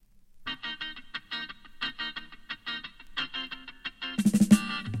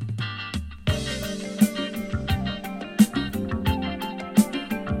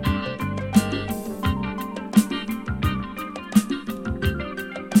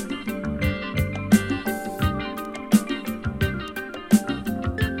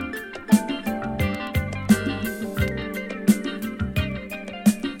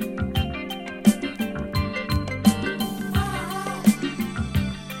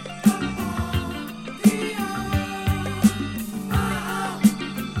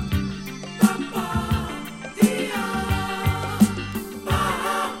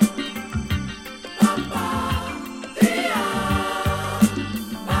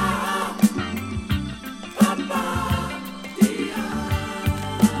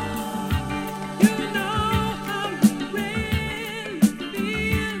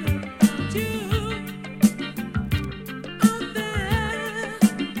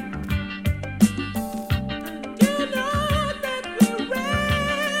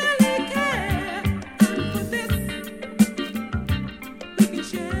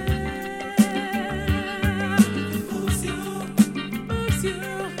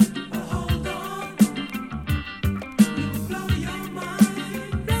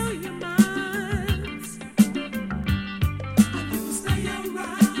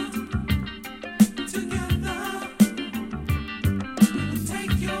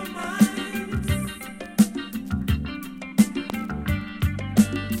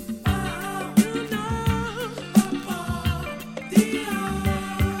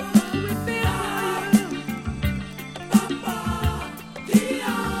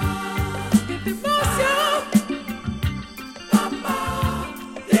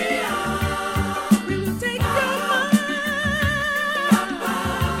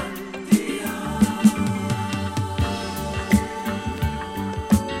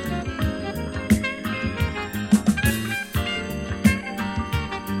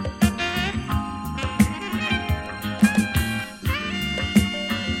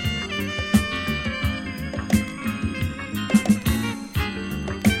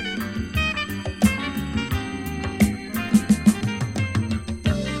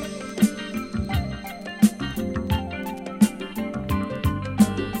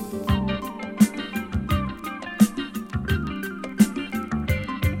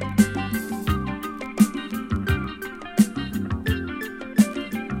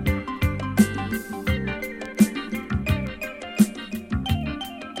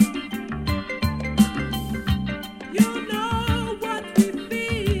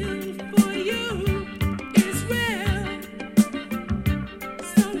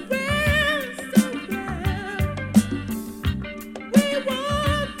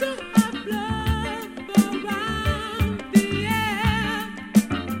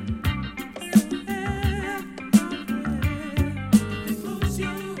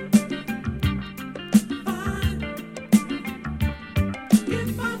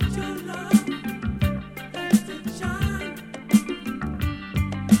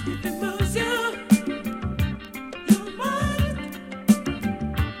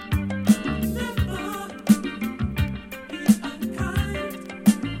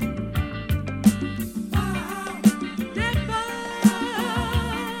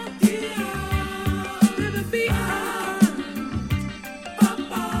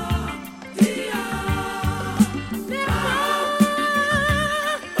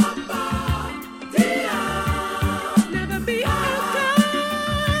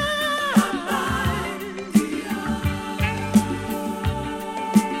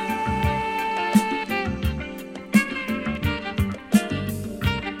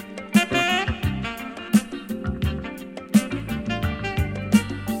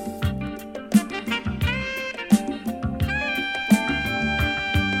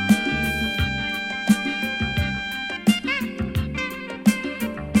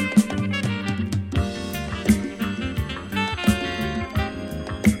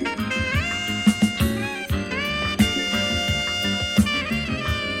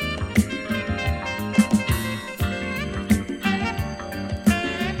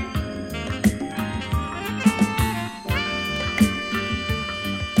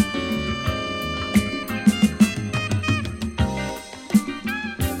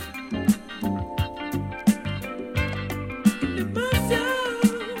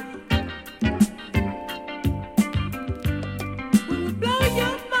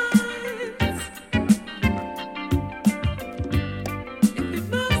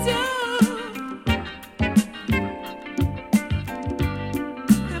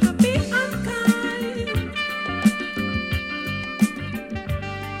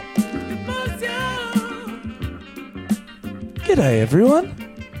G'day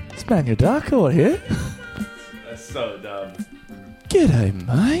everyone, it's Manuel Darkort here. That's so dumb. G'day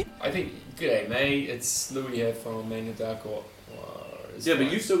mate. I think, g'day mate, it's Louis here from Manuel Darkort. Yeah, but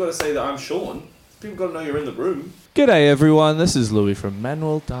you've still got to say that I'm Sean. People got to know you're in the room. G'day everyone, this is Louis from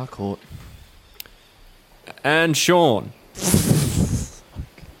Manuel Darkort. And Sean.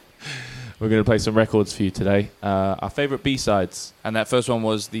 We're going to play some records for you today. Our favourite B-sides. And that first one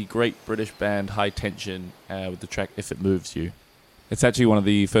was the great British band High Tension with the track If It Moves You. It's actually one of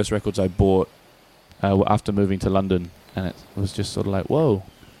the first records I bought after moving to London. And it was just sort of like, whoa,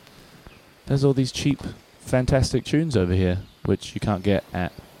 there's all these cheap, fantastic tunes over here, which you can't get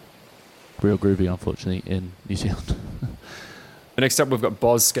at Real Groovy, unfortunately, in New Zealand. Next up, we've got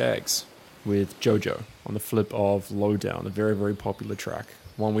Boz Skaggs with JoJo on the flip of Lowdown, a very, very popular track.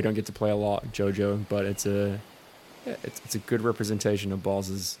 One we don't get to play a lot, JoJo, but it's a good representation of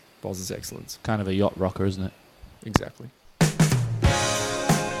Boz's excellence. Kind of a yacht rocker, isn't it? Exactly.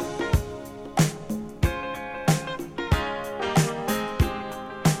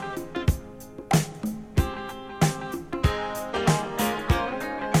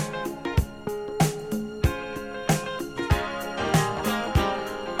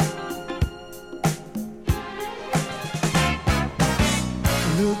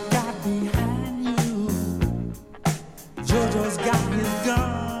 Look out behind you. JoJo's got his gun.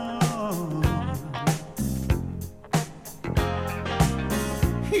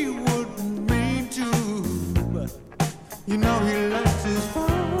 He wouldn't mean to, but you know he likes his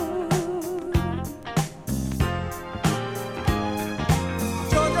fun.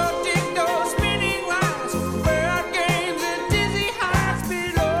 JoJo dig those spinning lines, bird games and dizzy heights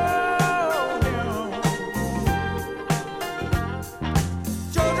below him.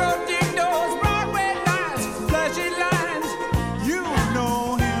 JoJo dig those Broadway lights, flashy lines. You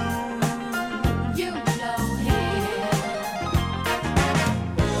know him. You know him.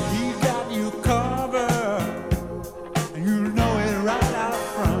 He got you covered, and you know it right out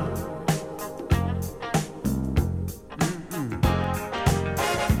front.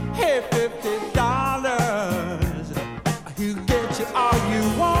 Hey, $50, he'll get you all you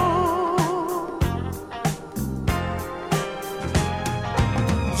want.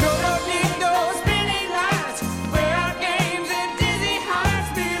 JoJo dig those spinning lights, wild games and dizzy heights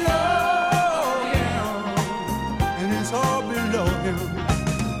below him, and it's all below him.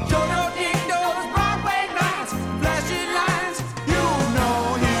 JoJo dig those Broadway nights, flashy lines, you know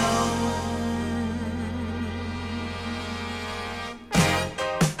him.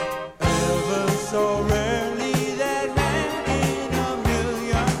 Ever so rarely that man in a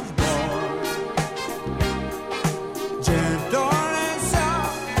million's born, gentle and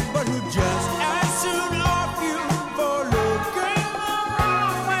soft, but who just as soon off you for looking the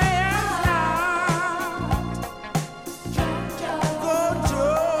wrong way around. Go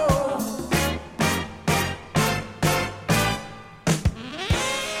Joe.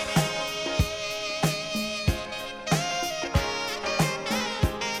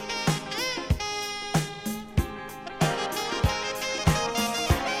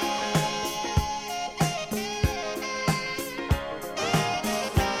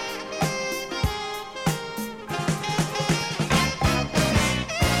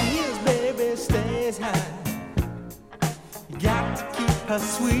 His baby stays high. You got to keep her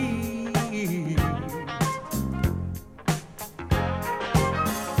sweet.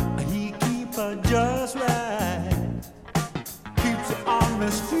 He keep her just right. Keeps her on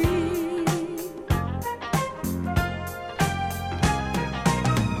the street.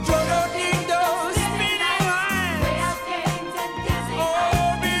 JoJo dig those spinning lines, Wild games and dizzy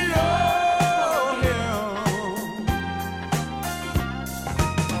all below him.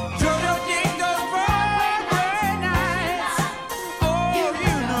 JoJo dig those Broadway nights. Oh, you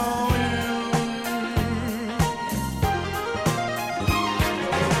know him.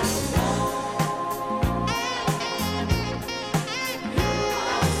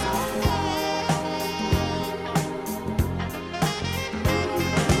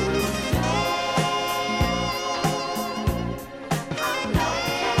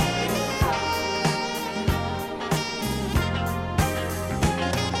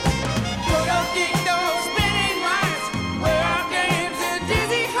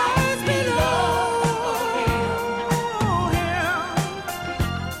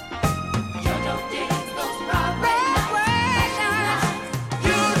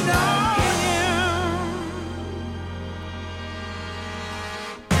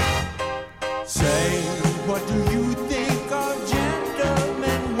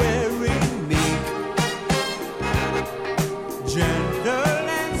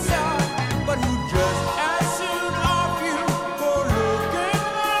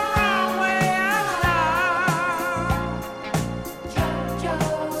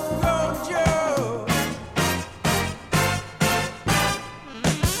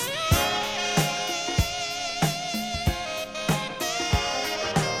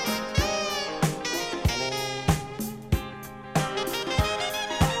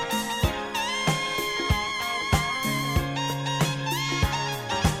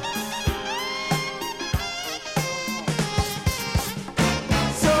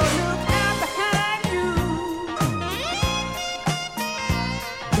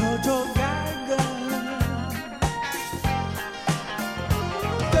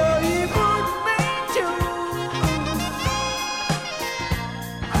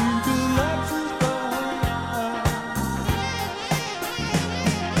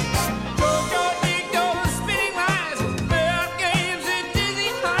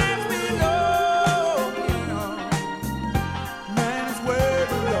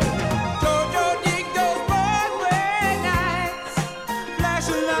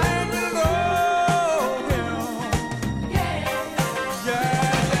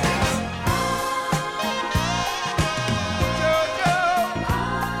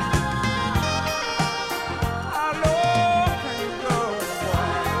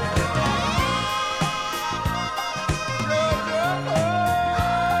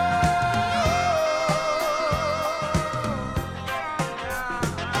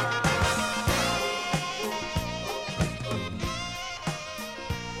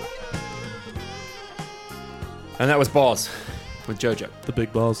 And that was Boz with JoJo, The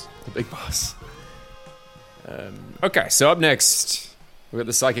big balls. the big boss. Okay, so up next, we've got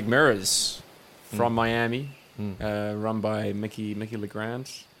the Psychic Mirrors from Miami, run by Mickey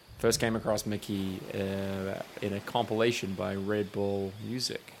Legrand. First came across Mickey in a compilation by Red Bull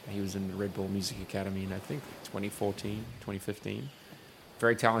Music. He was in the Red Bull Music Academy in, I think, 2014, 2015.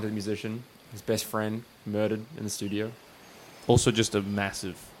 Very talented musician. His best friend murdered in the studio. Also, just a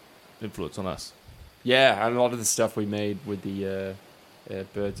massive influence on us. Yeah, and a lot of the stuff we made with the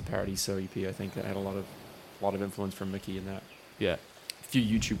Birds of Paradiso EP, I think that had a lot of influence from Mickey in that. Yeah. A few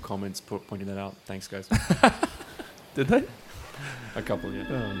YouTube comments pointing that out. Thanks, guys. Did they? A couple, yeah.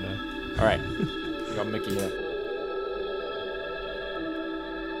 Oh no. All right, we got Mickey here.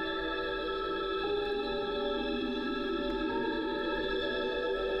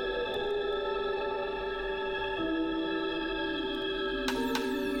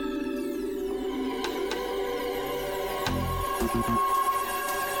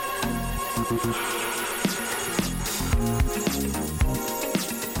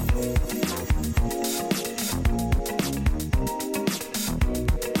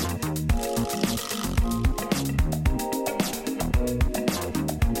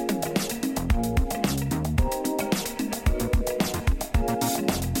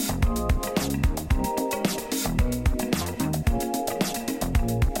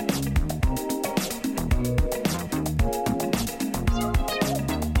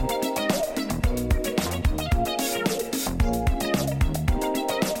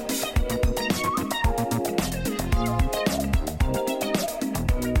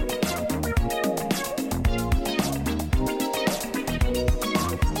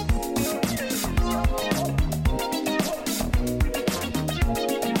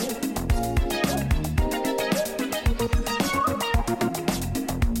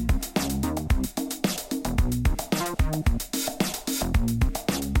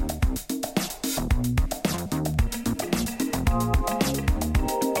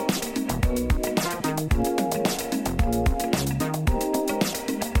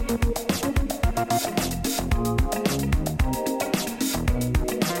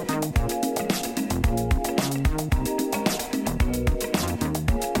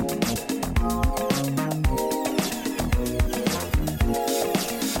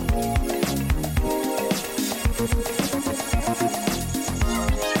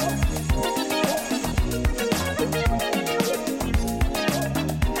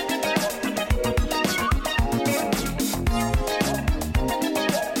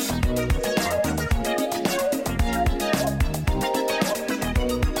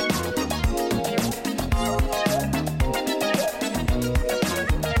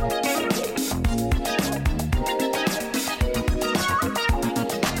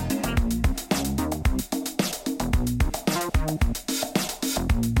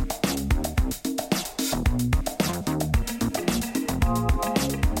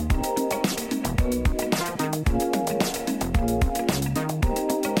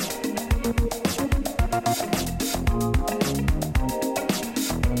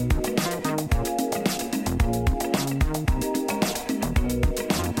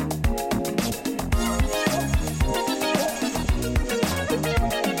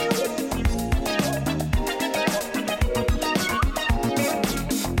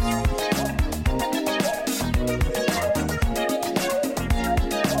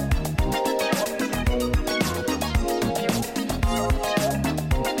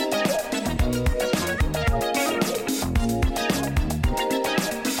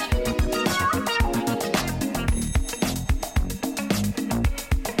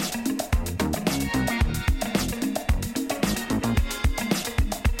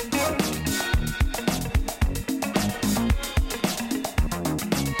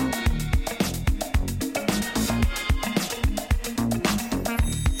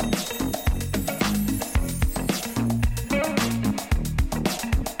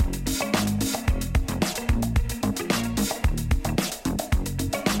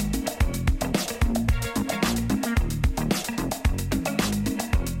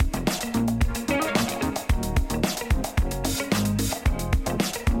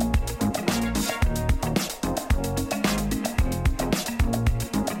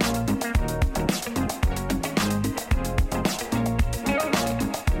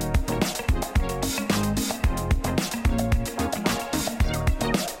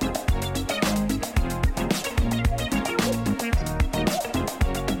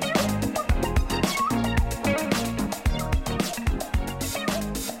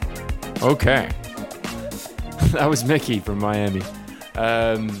 Okay. That was Mickey from Miami.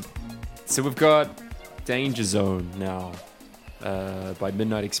 So we've got Danger Zone now by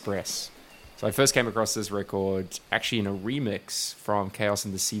Midnight Express. So I first came across this record actually in a remix from Chaos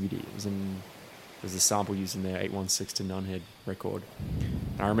and the CBD. There's a sample used in their 816 to Nunhead record.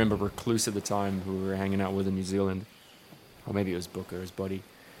 And I remember Recluse at the time, who we were hanging out with in New Zealand, or maybe it was Booker, his buddy,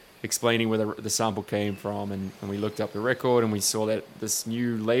 explaining where the sample came from, and we looked up the record and we saw that this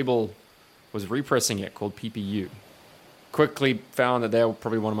new label was repressing it called PPU. Quickly found that they were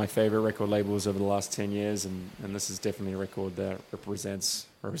probably one of my favorite record labels over the last 10 years, and this is definitely a record that represents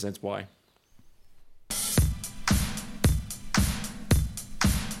why.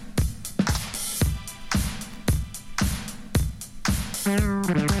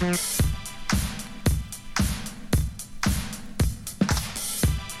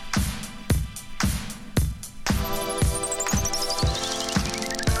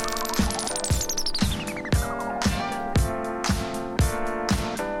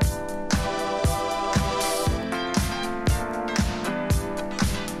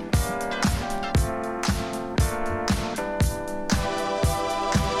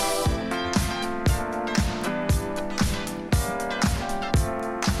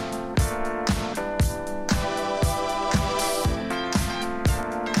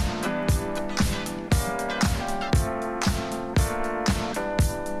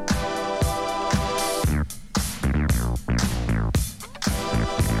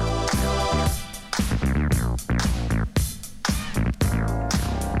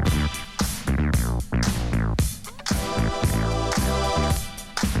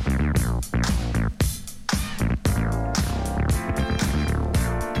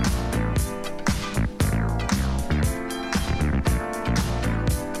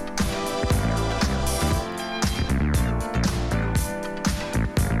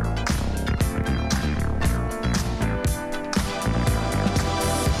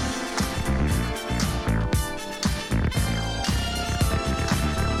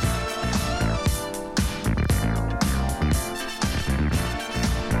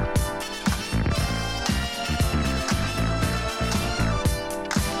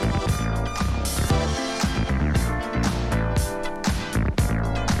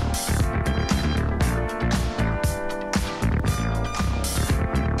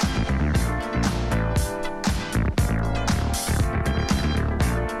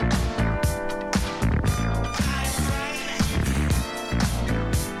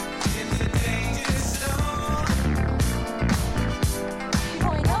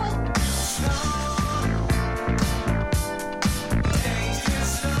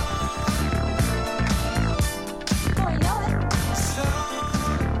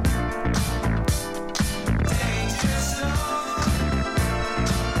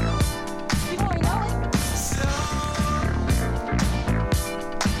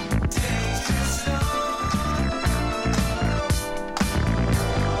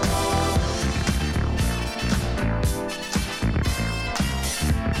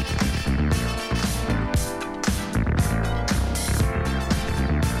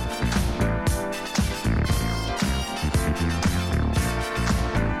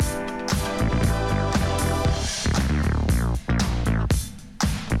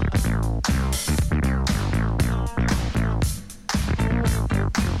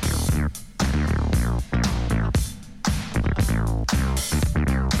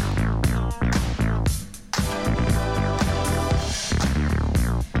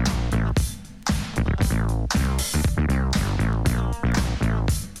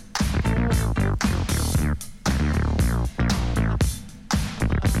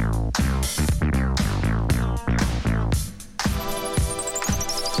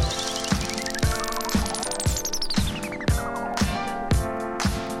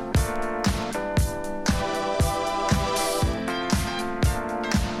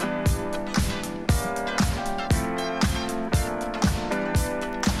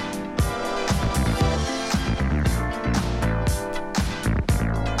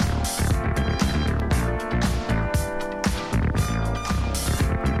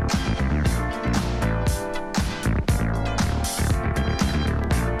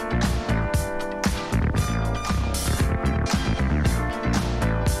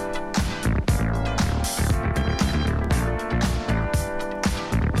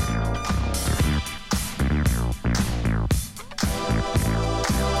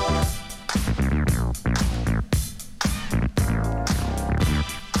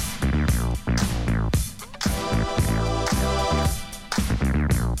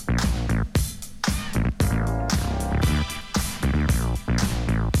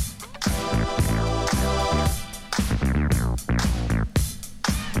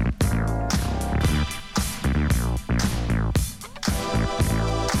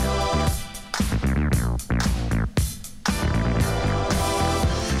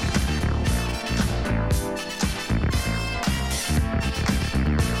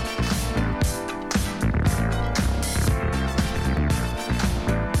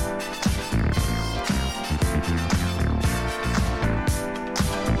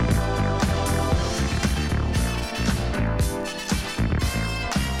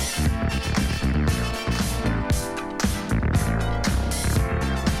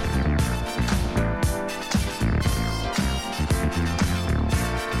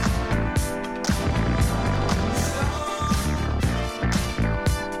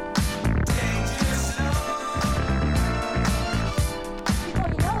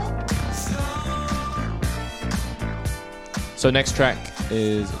 So next track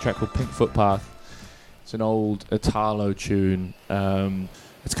is a track called Pink Footpath. It's an old Italo tune.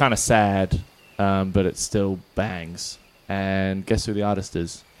 It's kind of sad, but it still bangs. And guess who the artist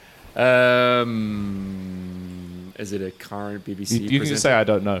is? Is it a current BBC You can presenter? say I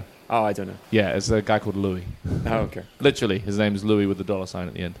don't know. Oh, I don't know. Yeah, it's a guy called Louis. Oh, okay. Literally, his name is Louis with the $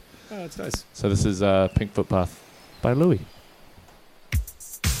 at the end. Oh, that's nice. So this is Pink Footpath by Louis.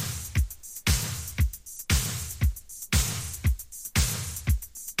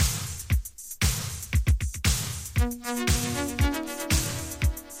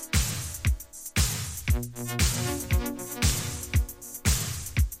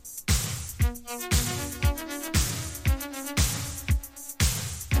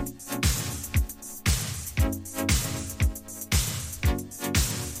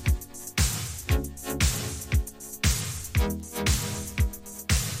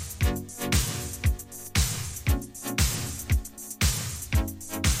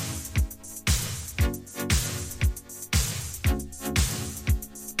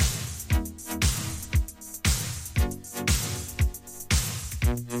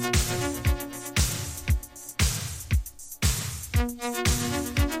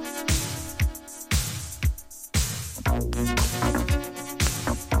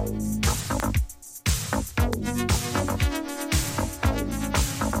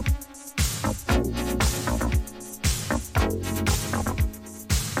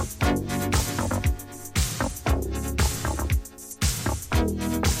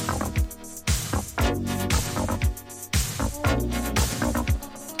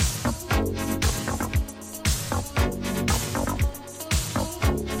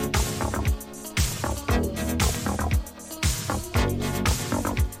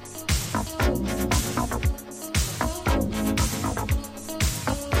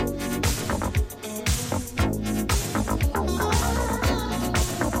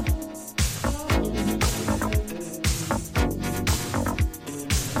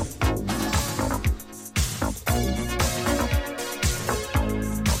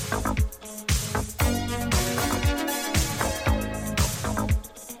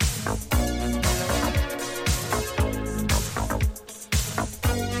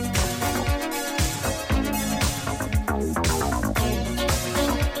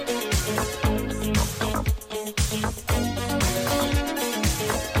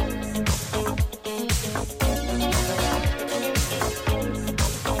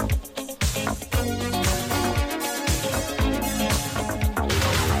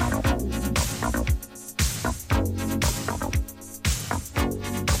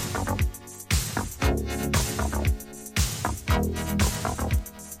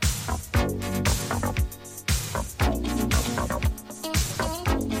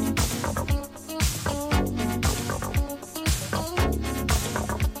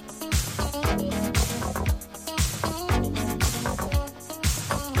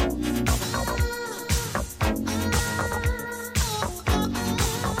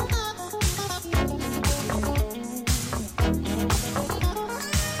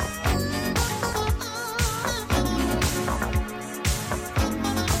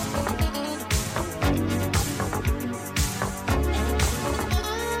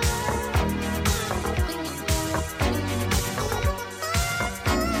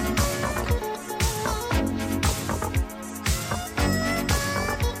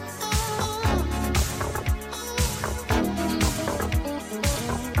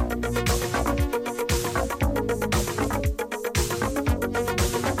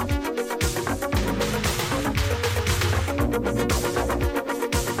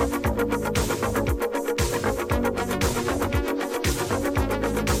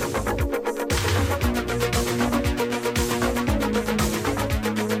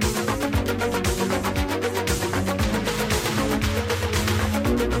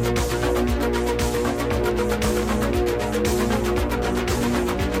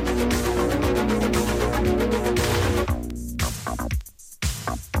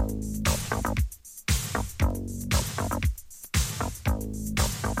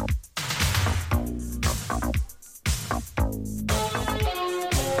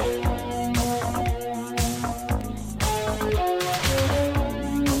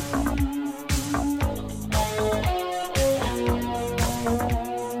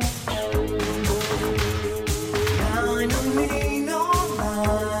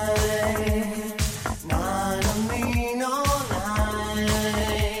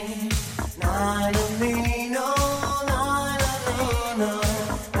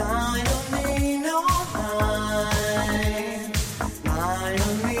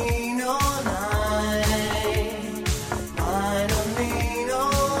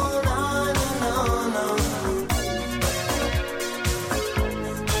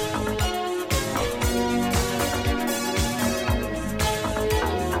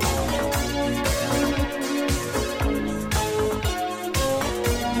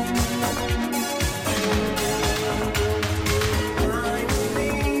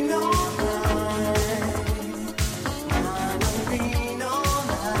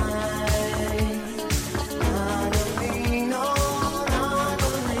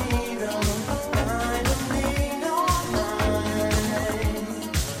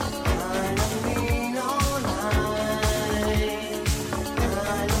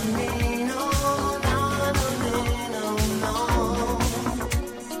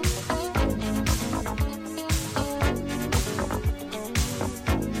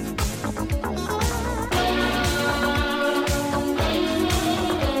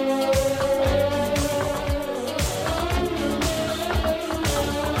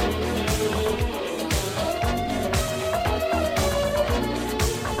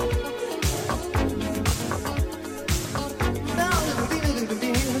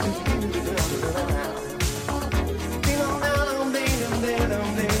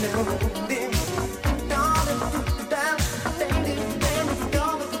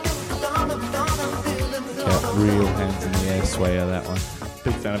 Square, that one.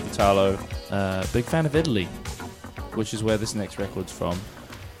 Big fan of Italo. Big fan of Italy, which is where this next record's from.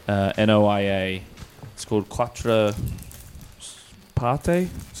 NOIA. It's called Quattro Parte.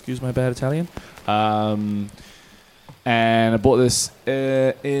 Excuse my bad Italian. And I bought this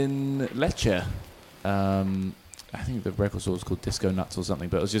in Lecce. I think the record store was called Disco Nuts or something,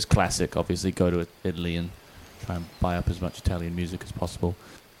 but it was just classic. Obviously, go to Italy and try and buy up as much Italian music as possible.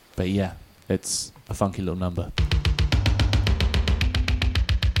 But yeah, it's a funky little number.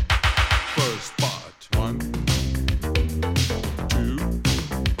 First part. 1, 2,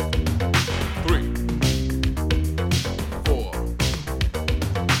 3, 4,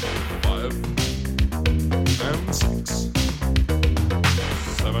 5, and 6,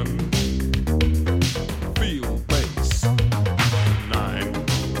 7. Feel bass. 9,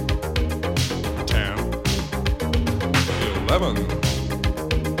 10, 11,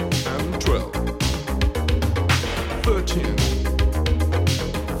 and 12, 13.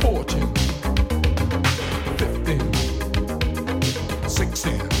 14, 15,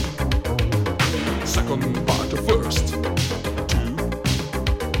 16. Second part of first. 2,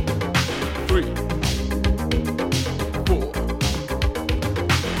 3, 4,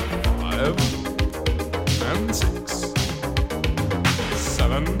 5, and 6,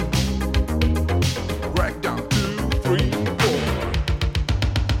 7. Break down 2, 3, 4.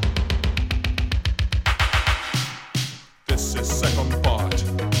 This is second part.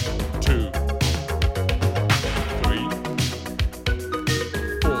 2, 3,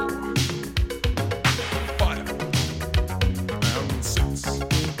 4, 5, and 6,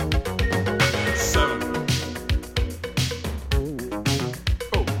 7.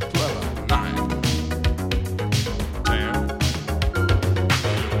 Oh, 12, 9, 10,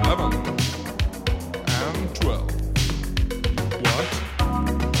 11, and 12. What?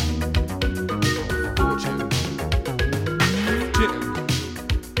 14, 15.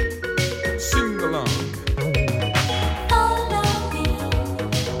 Sing along. Follow me.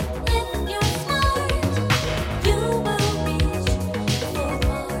 If you're smart, you will reach for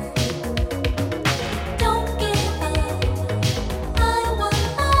far. Don't give up. I want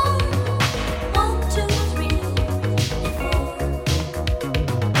more. 1, 2, 3, and 4.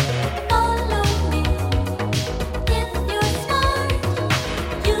 Follow me. If you're smart,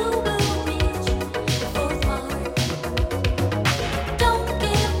 you will reach for far. Don't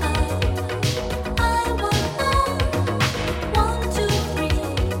give up. I want more. 1, 2, 3.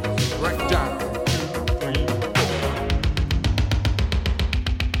 Break down 2, 3, 4.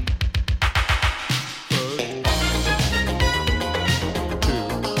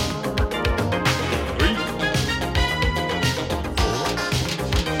 Third part. 2, 3,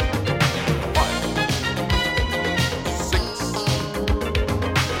 4, 5, 6,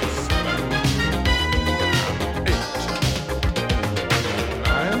 7, 8,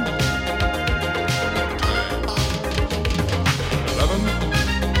 9, 10, 11,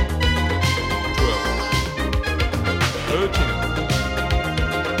 12, 13,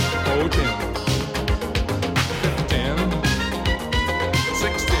 14, 15,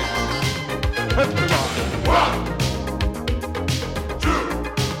 16. Everybody. 1, 2,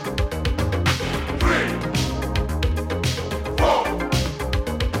 3, 4,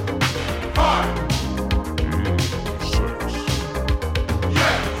 5, 6.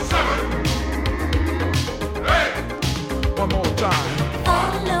 Yeah, 7, 8. One more time.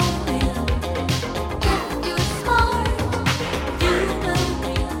 Follow me. If you're smart, you will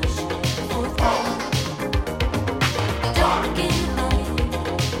reach for far. Don't give up.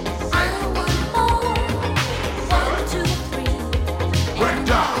 I want more. 1, 2, 3. Break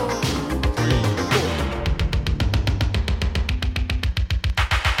down. 3, 4.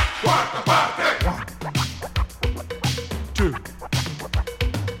 Quarta parte. 2,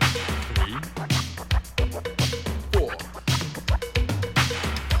 3, 4,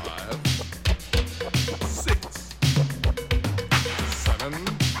 5, 6, 7.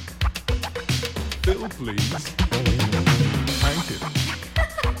 Fill, please. Thank you.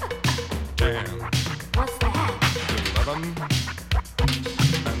 10. What's that? 11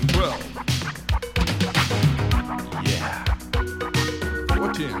 and 12. Yeah.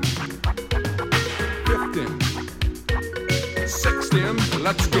 14, 15, 16.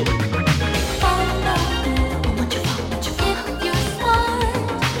 Let's go. Follow me. If you're smart,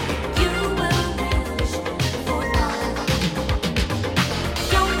 you will reach for far.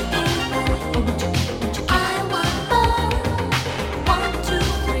 Don't give up. I want more. 1, 2,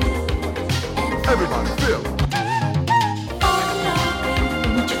 3, and 4. Everybody feel. Follow me.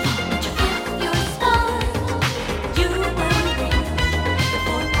 If you're smart, you will reach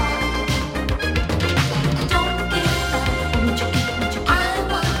for far. Don't give up.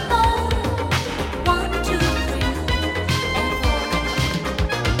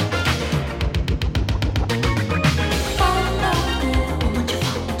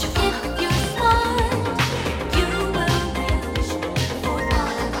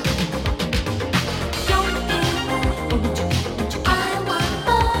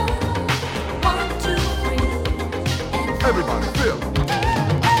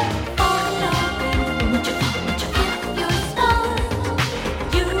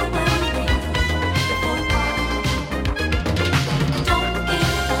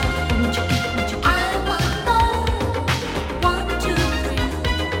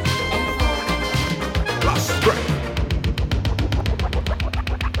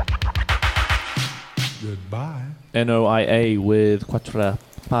 Goodbye. NOIA with Quattro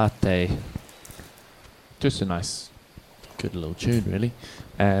Parte. Just a nice, good little tune, really.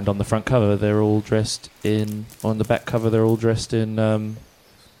 And on the front cover, they're all dressed in. On the back cover, they're all dressed in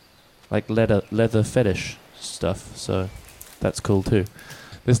like leather fetish stuff. So that's cool too.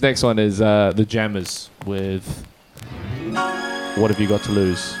 This next one is the Jammers with What Have You Got to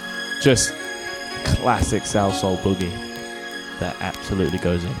Lose? Just classic South Soul boogie that absolutely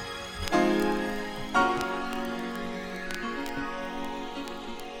goes in.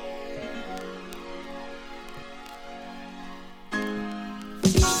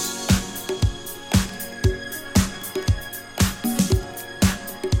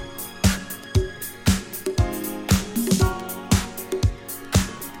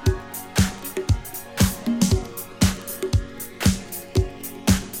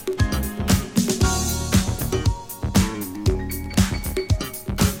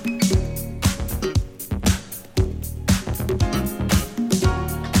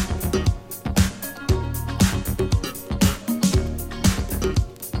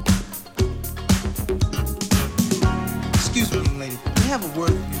 Excuse me, young lady. Can I have a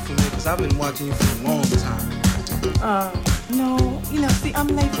word with you for a minute? Because I've been watching you for a long time. No, see, I'm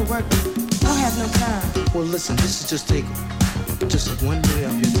late for work. I don't have no time. Well, listen, this is just take just 1 minute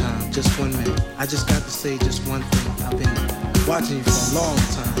of your time. Just 1 minute. I just got to say just one thing. I've been watching you for a long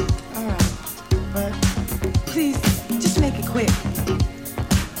time. All right, but please, just make it quick.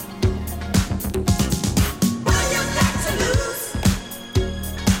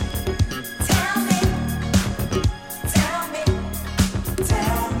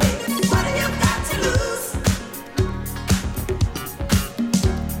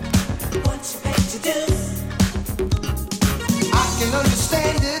 I can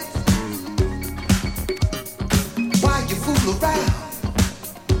understand it. Why you fool around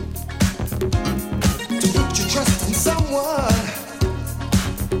to put your trust in someone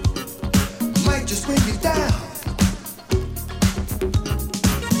might just bring you down.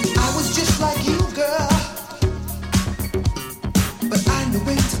 I was just like you, girl, but I knew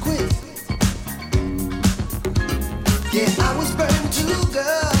when to quit. Yeah, I was burned too,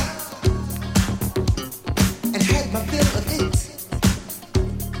 girl, and had my fill of it.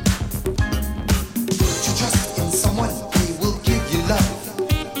 Put your trust in someone, they will give you love.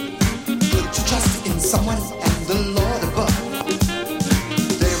 Put your trust in someone and the Lord above.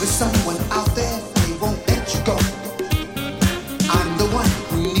 There is someone out there, they won't let you go. I'm the one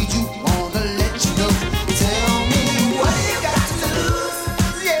who needs you, wanna let you know. Tell me what you got to lose,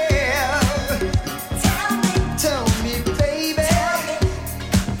 yeah. Tell me, baby.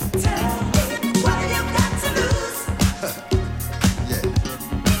 Yeah.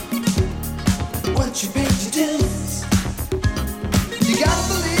 What you paid to do? You gotta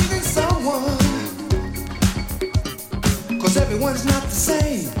believe in someone, 'cause everyone's not the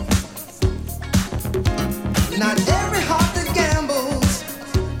same. Not every heart that gambles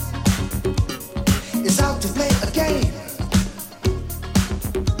is out to play a game.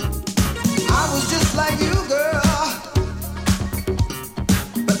 I was just like you, girl,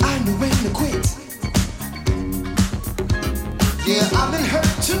 but I knew when to quit. Yeah, I've been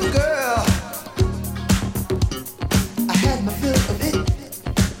hurt too, girl. I had my fill of it.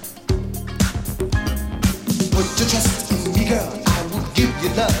 Put your trust in me, girl. I will give you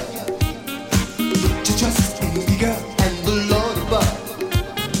love. Put your trust in me, girl, and the Lord above.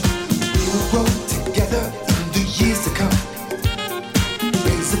 We will grow together in the years to come.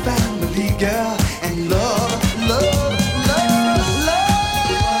 Raise a family, girl, and love, love, love, love.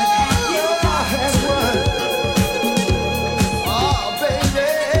 Has one. Oh, baby.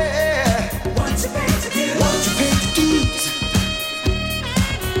 What you paid to do? What you paid to do?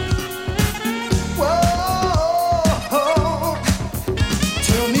 Whoa.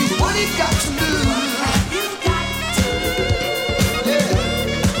 Tell me what you got to lose. Yeah.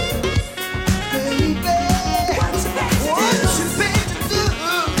 Baby. What you paid to do?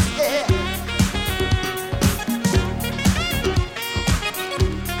 Yeah.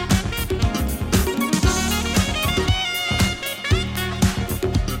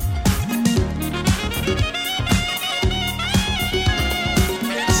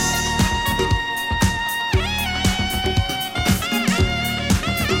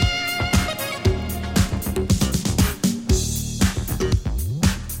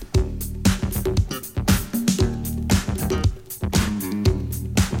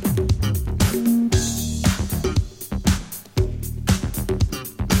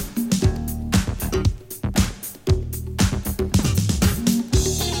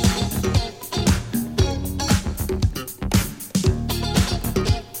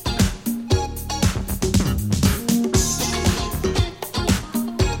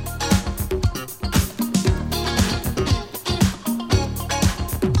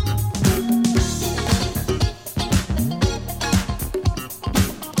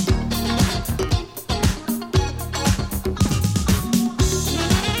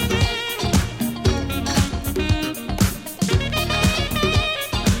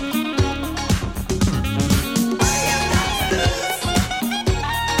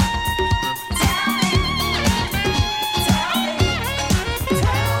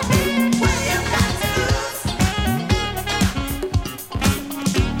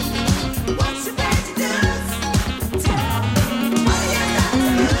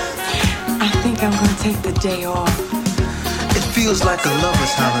 take the day off. It feels like a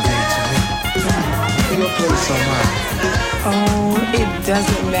lover's holiday to me. Your place or mine? Oh, it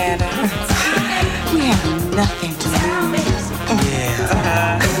doesn't matter. We have nothing to lose.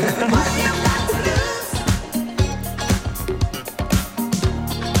 Yeah.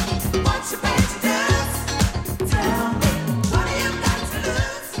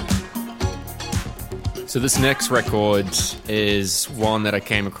 So this next record is one that I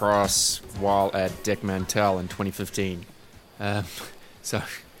came across while at Deck Mantel in 2015. So I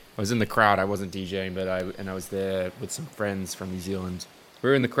was in the crowd. I wasn't DJing, but I was there with some friends from New Zealand. We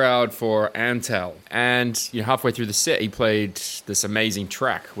were in the crowd for Antel, and halfway through the set, he played this amazing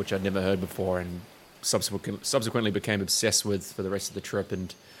track, which I'd never heard before, and subsequently became obsessed with for the rest of the trip.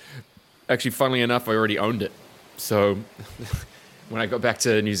 And actually, funnily enough, I already owned it. So when I got back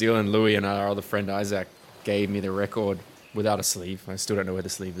to New Zealand, Louis and our other friend Isaac gave me the record without a sleeve. I still don't know where the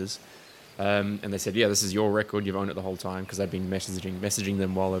sleeve is. And they said, yeah, this is your record. You've owned it the whole time, because I'd been messaging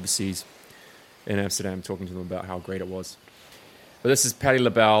them while overseas in Amsterdam, talking to them about how great it was. But this is Patti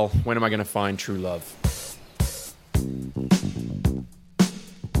LaBelle, When Am I Gonna Find True Love?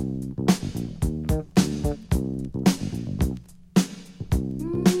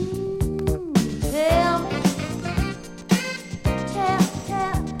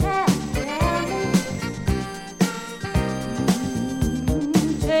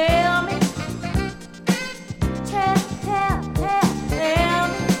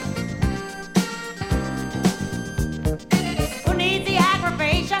 Who needs the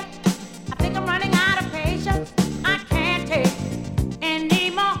aggravation? I think I'm running out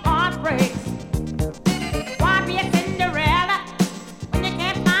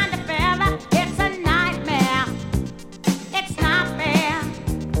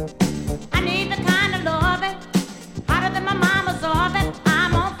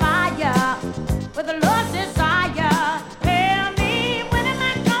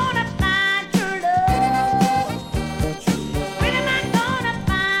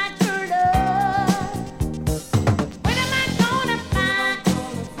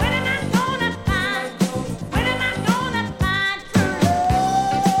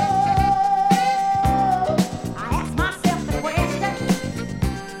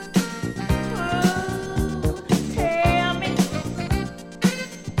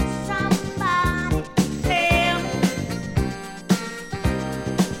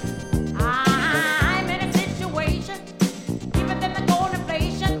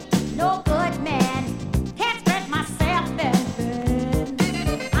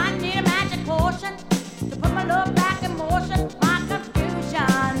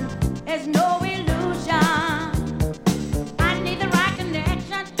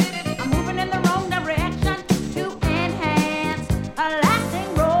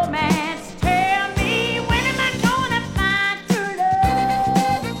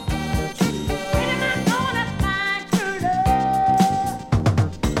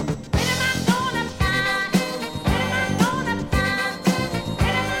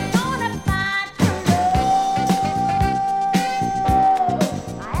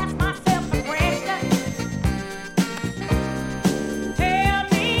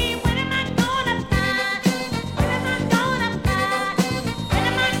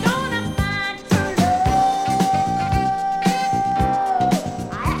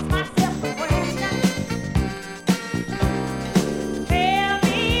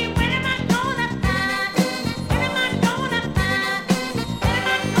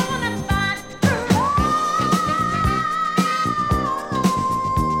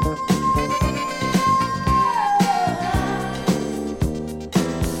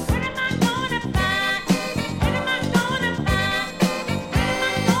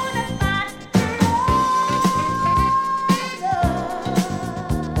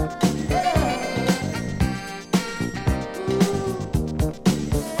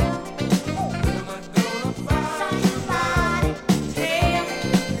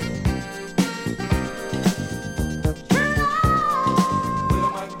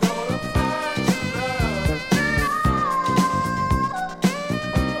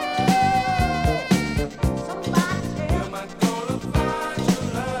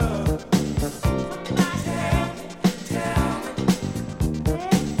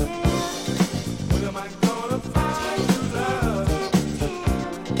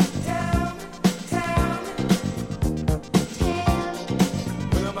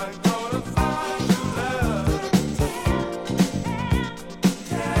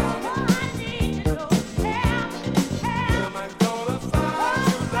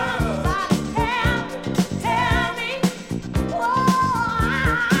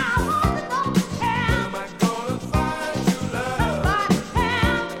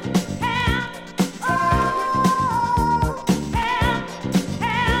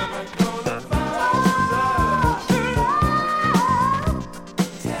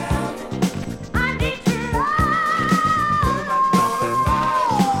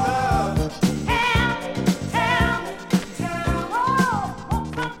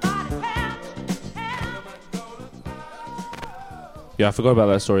Yeah, I forgot about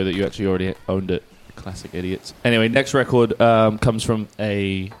that story that you actually already owned it. Classic idiots. Anyway, next record comes from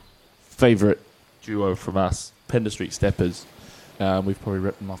a favourite duo from us, Pender Street Steppers. We've probably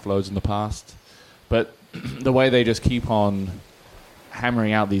ripped them off loads in the past. But the way they just keep on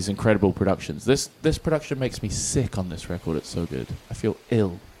hammering out these incredible productions. This production makes me sick on this record. It's so good. I feel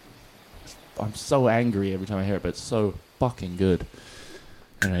ill. I'm so angry every time I hear it, but it's so fucking good.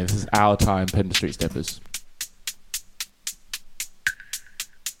 Anyway, this is Our Time, Pender Street Steppers.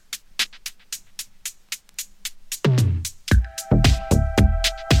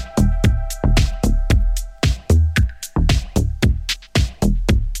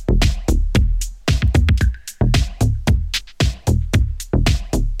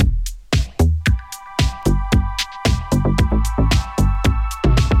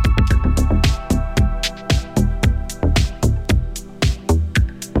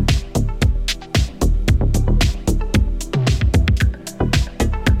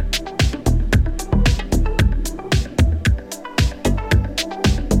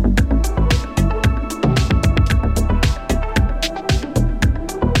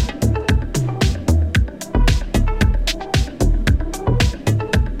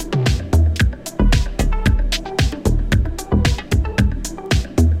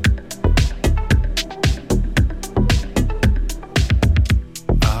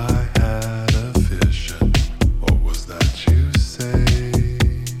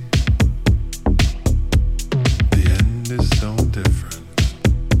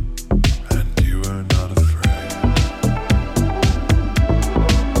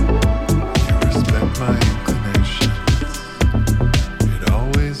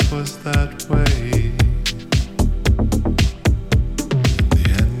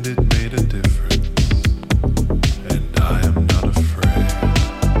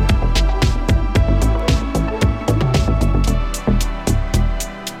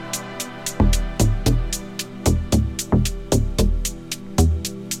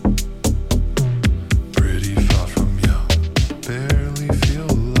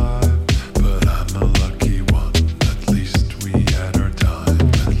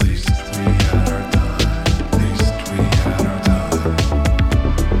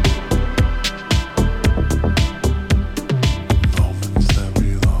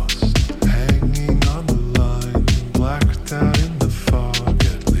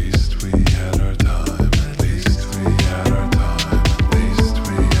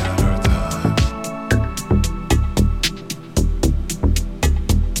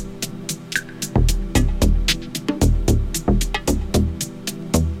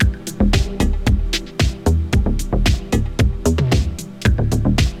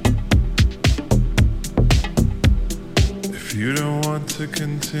 to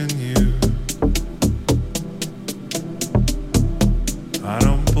continue. I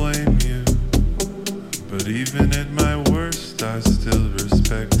don't blame you, but even at my worst, I still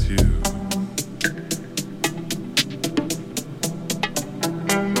respect you.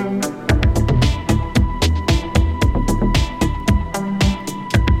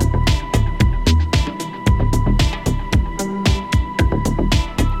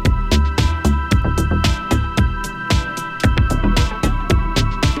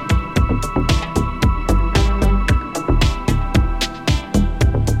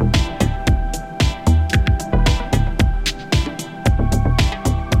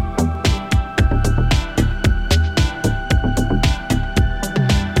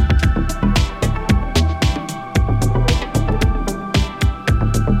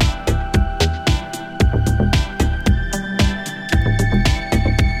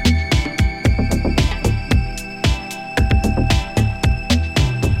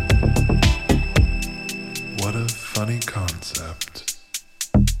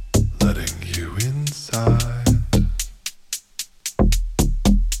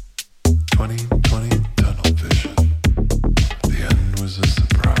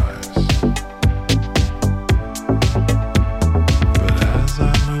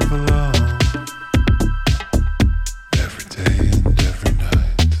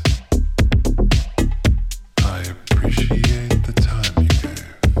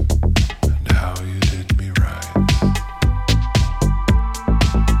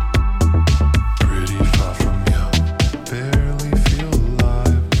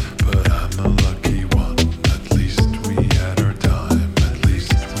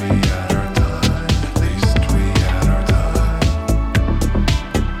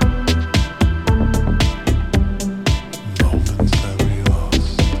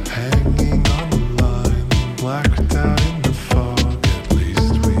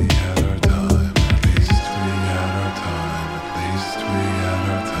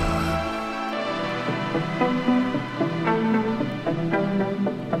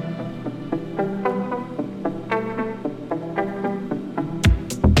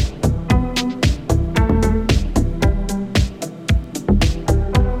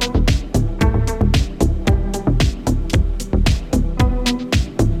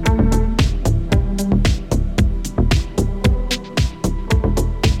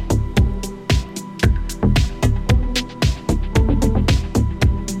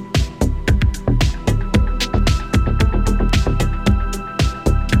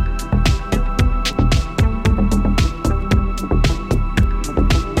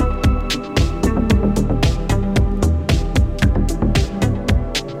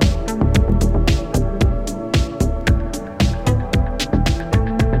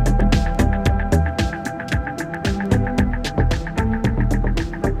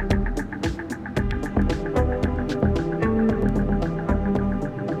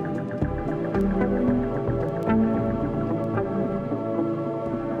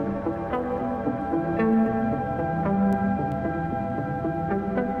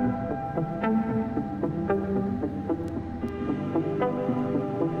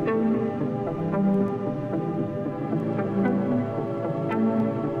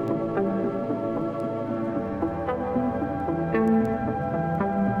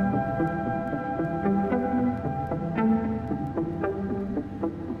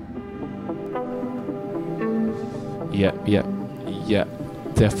 Yeah.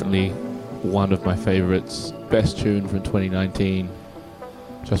 Definitely one of my favorites. Best tune from 2019,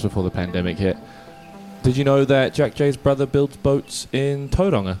 just before the pandemic hit. Did you know that Jack J's brother builds boats in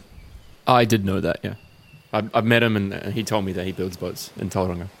Tauranga? I did know that, yeah. I've met him, and he told me that he builds boats in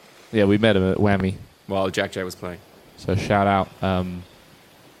Tauranga Yeah, we met him at Whammy. while Jack J was playing. So shout out. I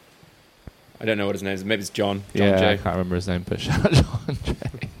don't know what his name is. Maybe it's John Yeah, I J. can't remember his name, but shout out John J.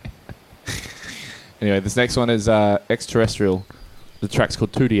 Anyway, this next one is Extraterrestrial. The track's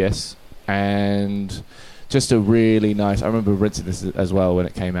called 2DS, and just a really nice... I remember renting this as well when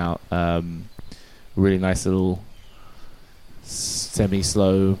it came out. Really nice little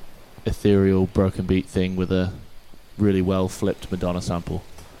semi-slow, ethereal, broken beat thing with a really well-flipped Madonna sample.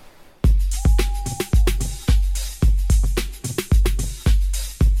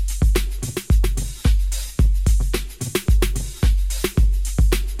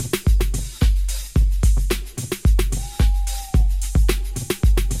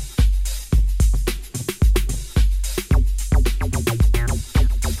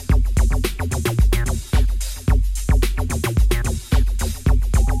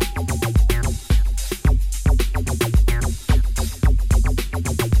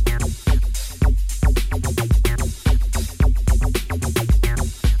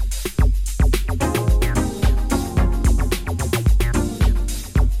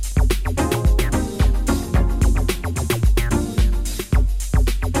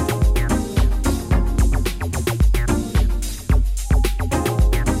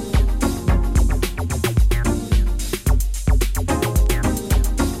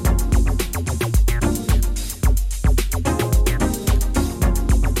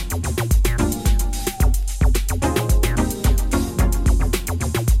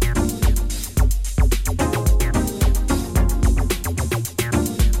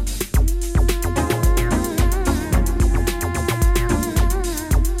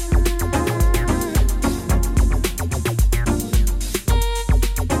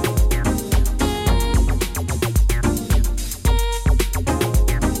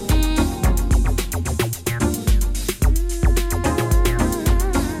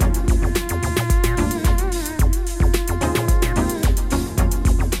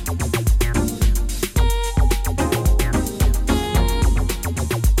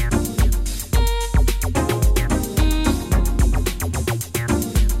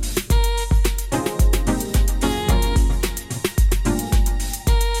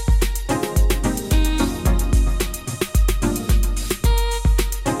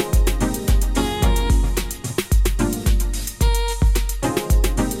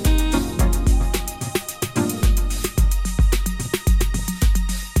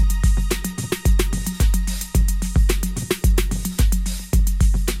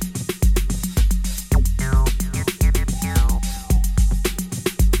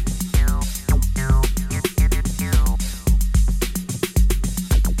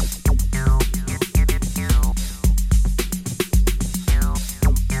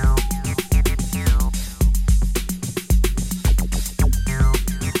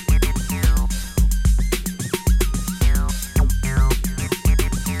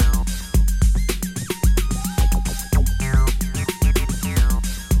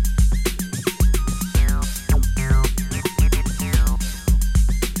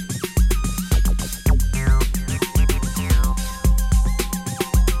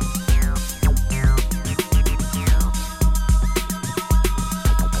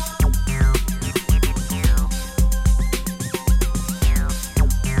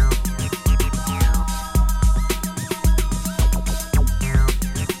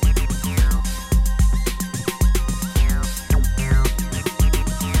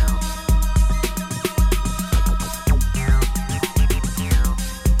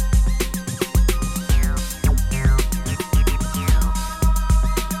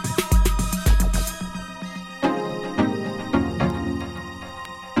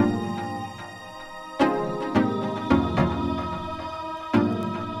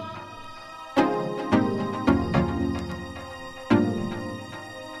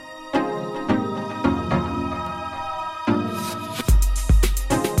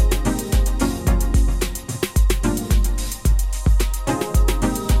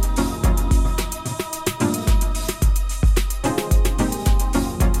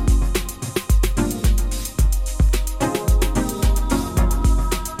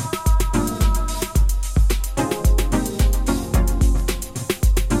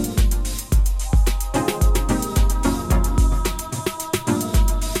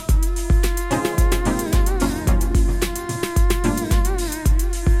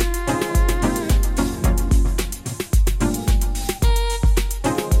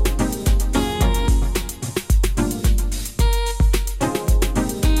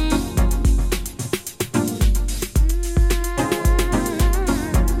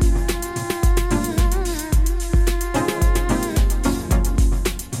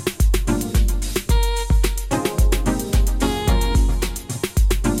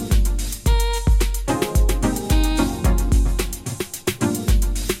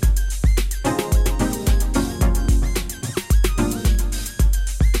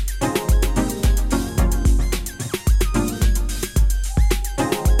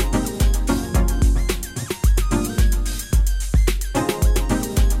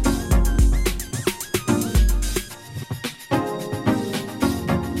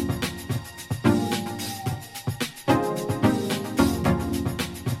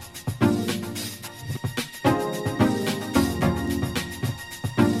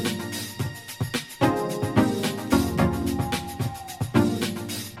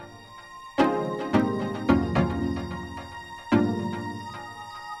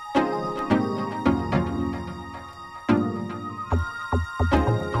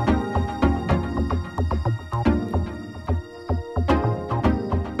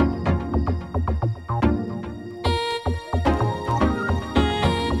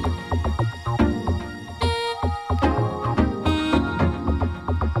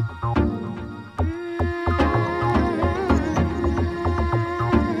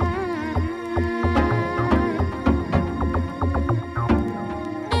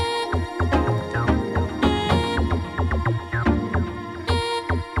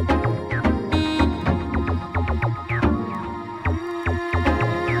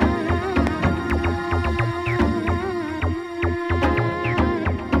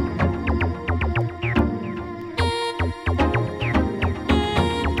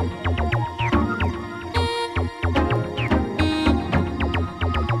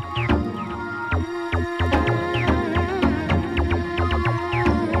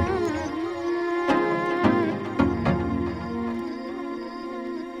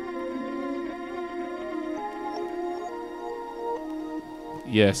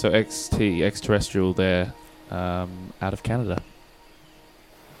 Yeah, so XT, Extraterrestrial there, out of Canada.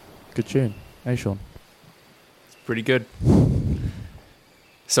 Good tune. Hey, Sean. Pretty good.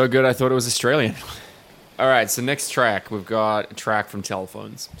 So good, I thought it was Australian. All right, so next track, we've got a track from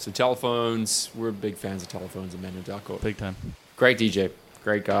Telephones. So Telephones, we're big fans of Telephones and Manu Darko. Big time. Great DJ,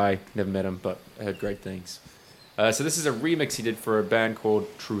 great guy. Never met him, but I heard great things. So this is a remix he did for a band called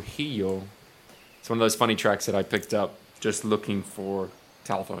Trujillo. It's one of those funny tracks that I picked up just looking for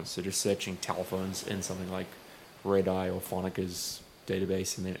Telephones. So just searching Telephones in something like Red Eye or Phonica's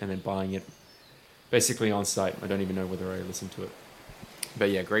database and then buying it basically on site. I don't even know whether I listened to it. But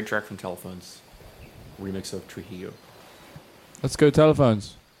yeah, great track from Telephones. Remix of Trujillo. Let's go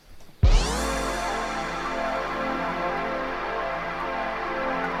Telephones.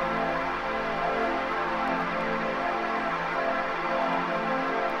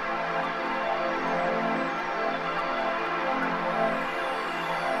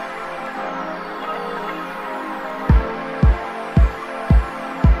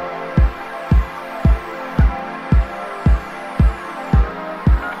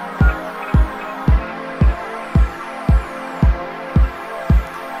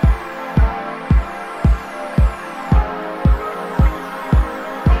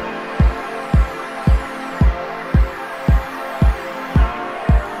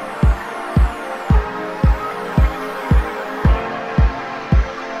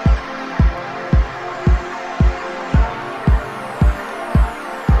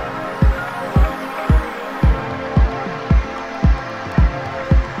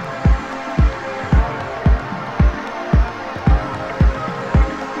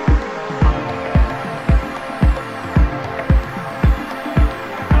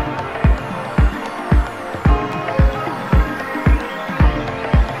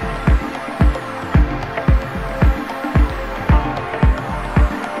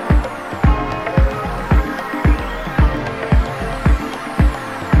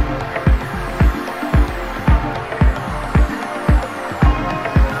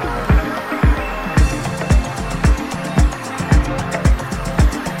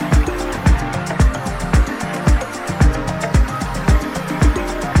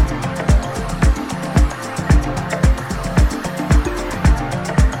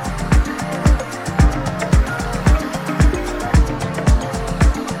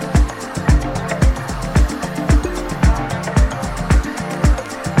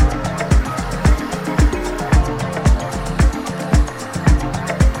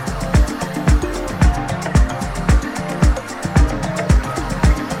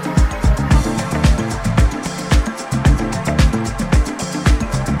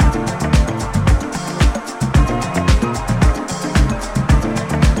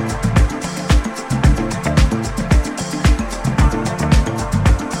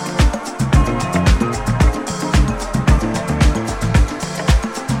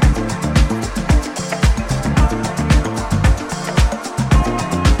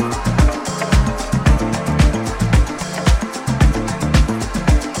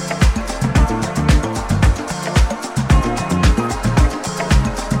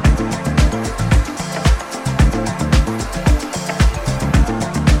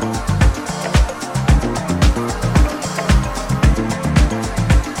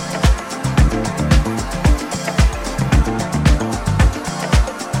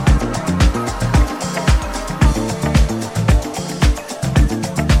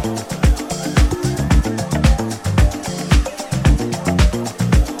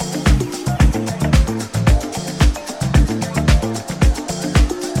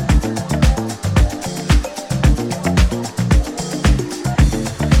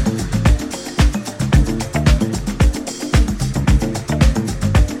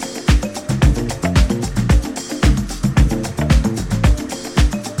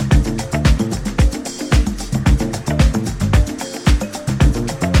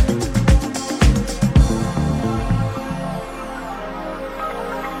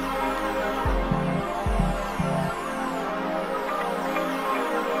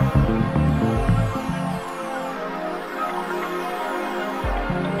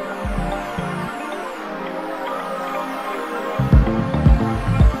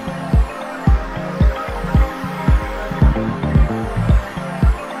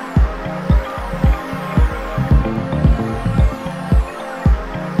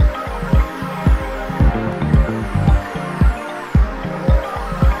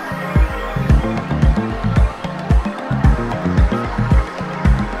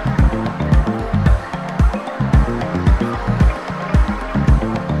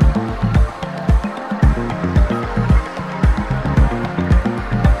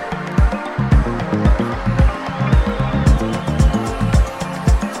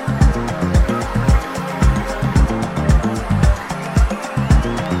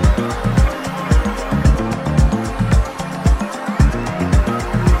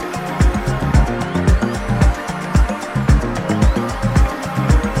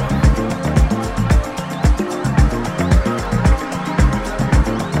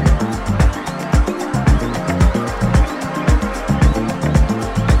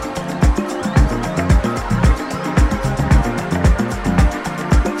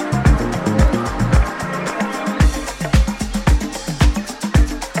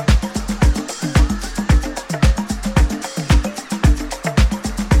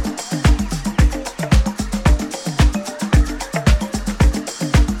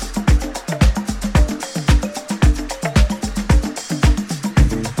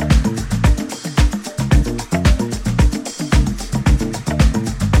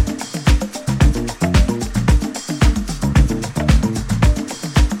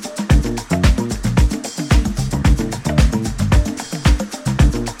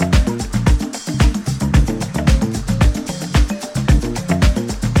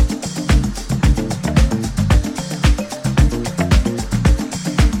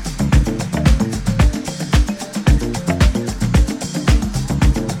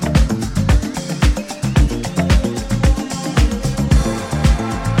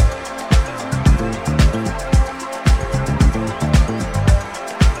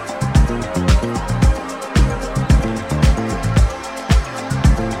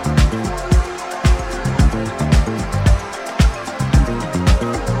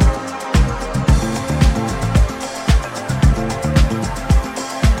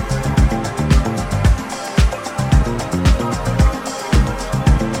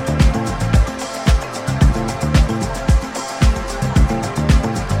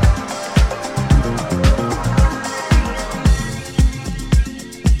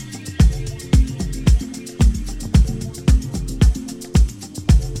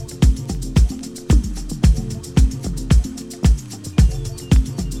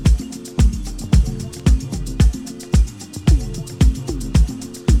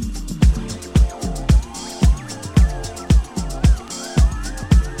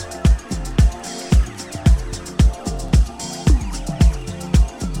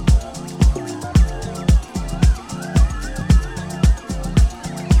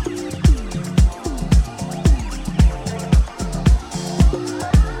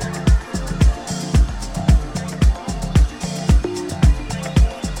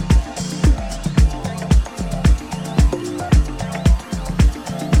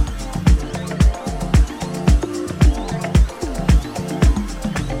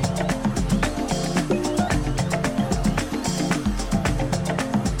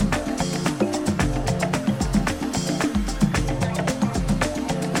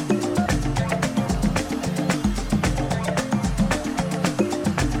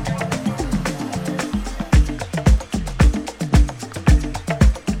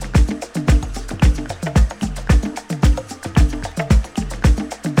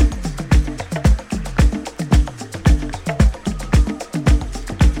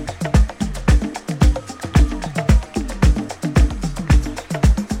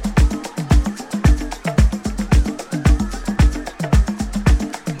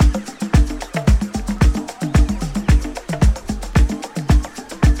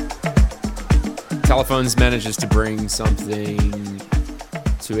 Telephones manages to bring something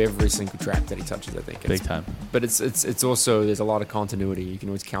to every single track that he touches, I think. Big time. But it's also, there's a lot of continuity. You can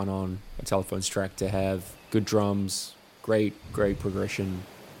always count on a Telephones track to have good drums, great progression.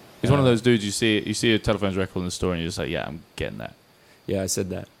 He's one of those dudes you see a Telephones record in the store and you're just like, yeah, I'm getting that. Yeah, I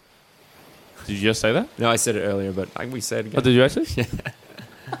said that. Did you just say that? No, I said it earlier, but we said it again. Oh, did you actually? We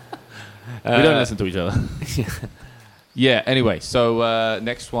don't listen to each other. Yeah, anyway, so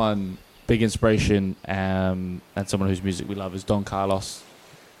next one, big inspiration, and someone whose music we love is Don Carlos.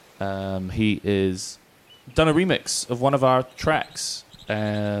 He is done a remix of one of our tracks,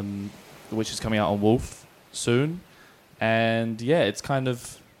 which is coming out on Wolf soon. And yeah, it's kind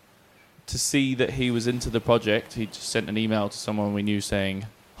of to see that he was into the project. He just sent an email to someone we knew saying,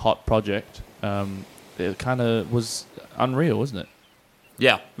 hot project. It kind of was unreal, wasn't it?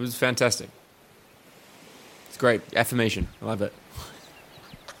 Yeah, it was fantastic. It's great. Affirmation. I love it.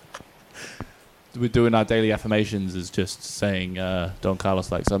 We're doing our daily affirmations is just saying Don Carlos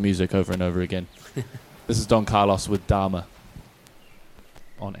likes our music over and over again. This is Don Carlos with Dharma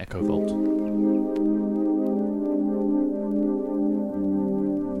on Echo Vault.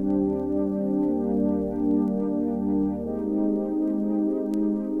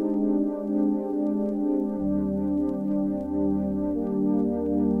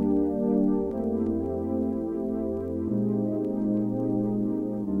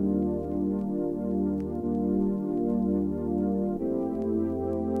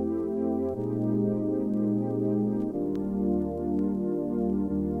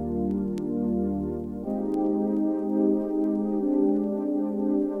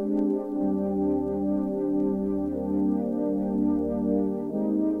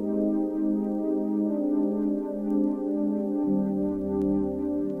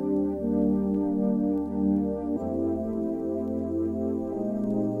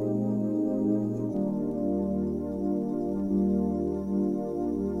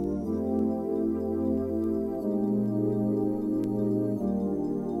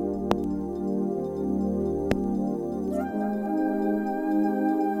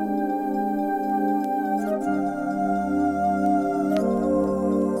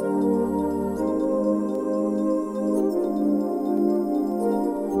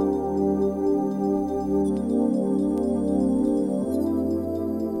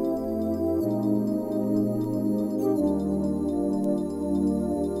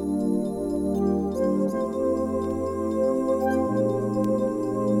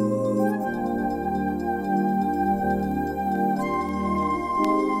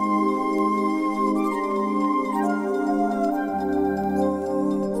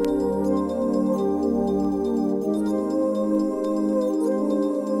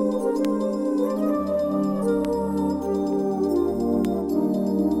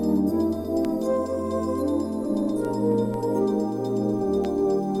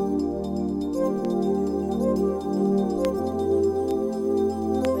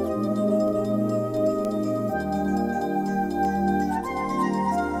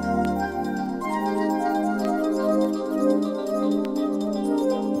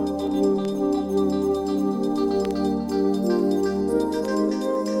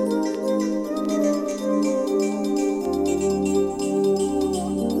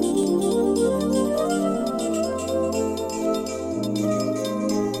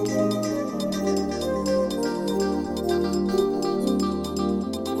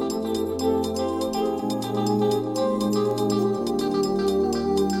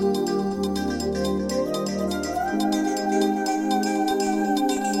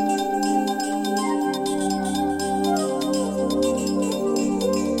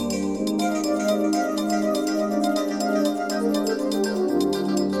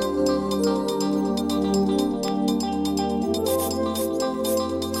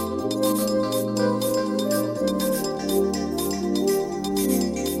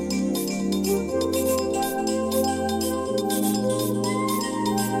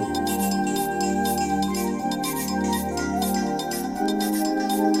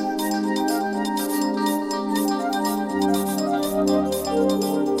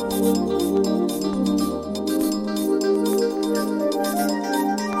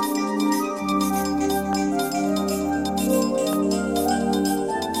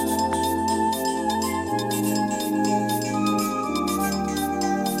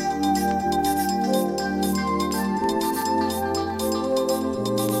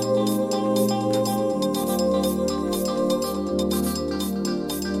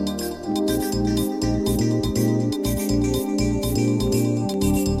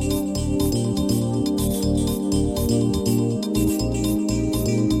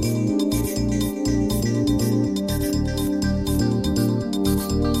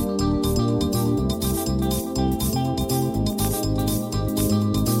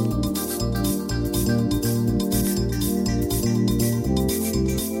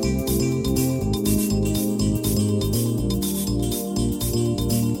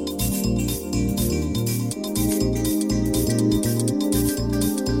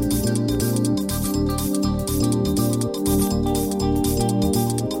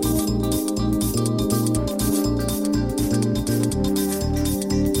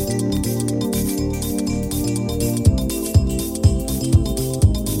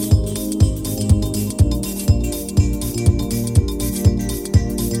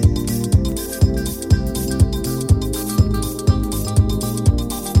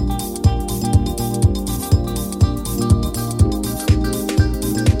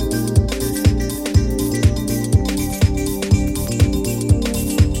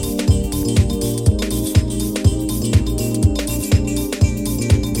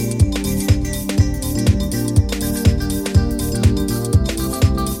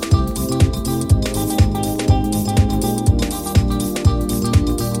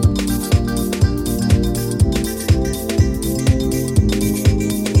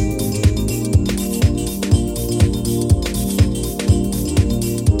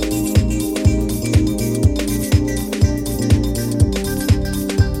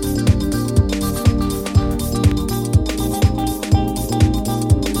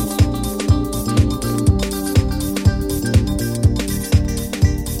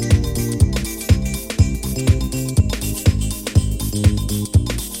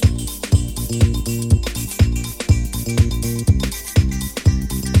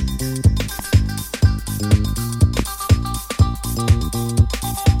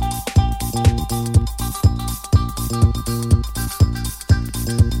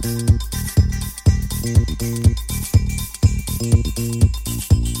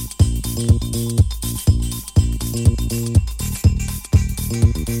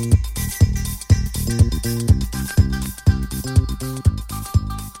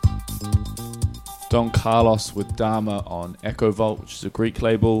 Don Carlos with Dharma on Echo Vault, which is a Greek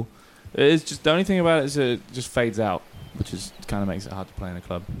label. It's just the only thing about it is it just fades out, which is kind of makes it hard to play in a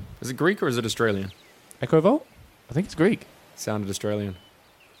club. Is it Greek or is it Australian? Echo Vault? I think it's Greek. Sounded Australian.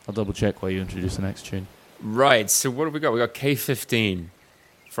 I'll double check while you introduce the next tune. Right, so what have we got? We got K15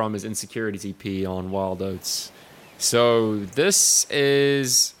 from his Insecurities EP on Wild Oats. So this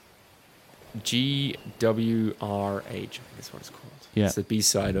is GWRH, I think that's what it's called. Yeah. It's the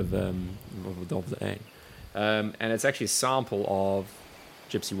B-side of the A. And it's actually a sample of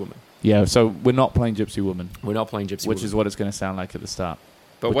Gypsy Woman. Yeah, so we're not playing Gypsy Woman, We're not playing Gypsy which Woman. is what it's going to sound like at the start.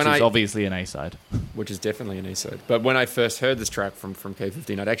 But which when is I obviously an A-side. which is definitely an A-side. But when I first heard this track from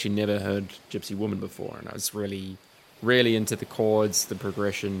K15, I'd actually never heard Gypsy Woman before, and I was really, really into the chords, the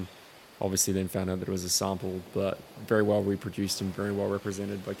progression. Obviously then found out that it was a sample, but very well reproduced and very well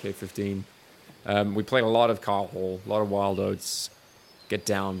represented by K15. We played a lot of Carl Hall, a lot of Wild Oats, Get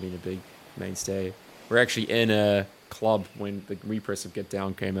Down being a big mainstay. We're actually in a club when the repress of Get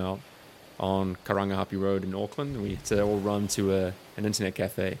Down came out on Karangahape Road in Auckland, and we had to all run to an internet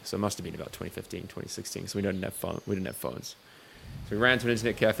cafe. So it must have been about 2015, 2016. So we didn't have phones. So we ran to an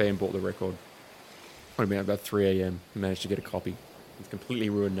internet cafe and bought the record. It would have been about 3 a.m. We managed to get a copy. It's completely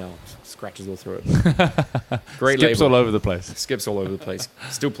ruined now. Scratches all through it. Great Skips label. all over the place. Skips all over the place.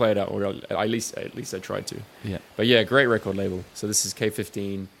 Still play it out, or at least I tried to. Yeah. But yeah, great record label. So this is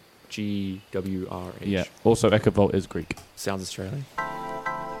K15 GWRH. Yeah. Also, Echo Vault is Greek. Sounds Australian.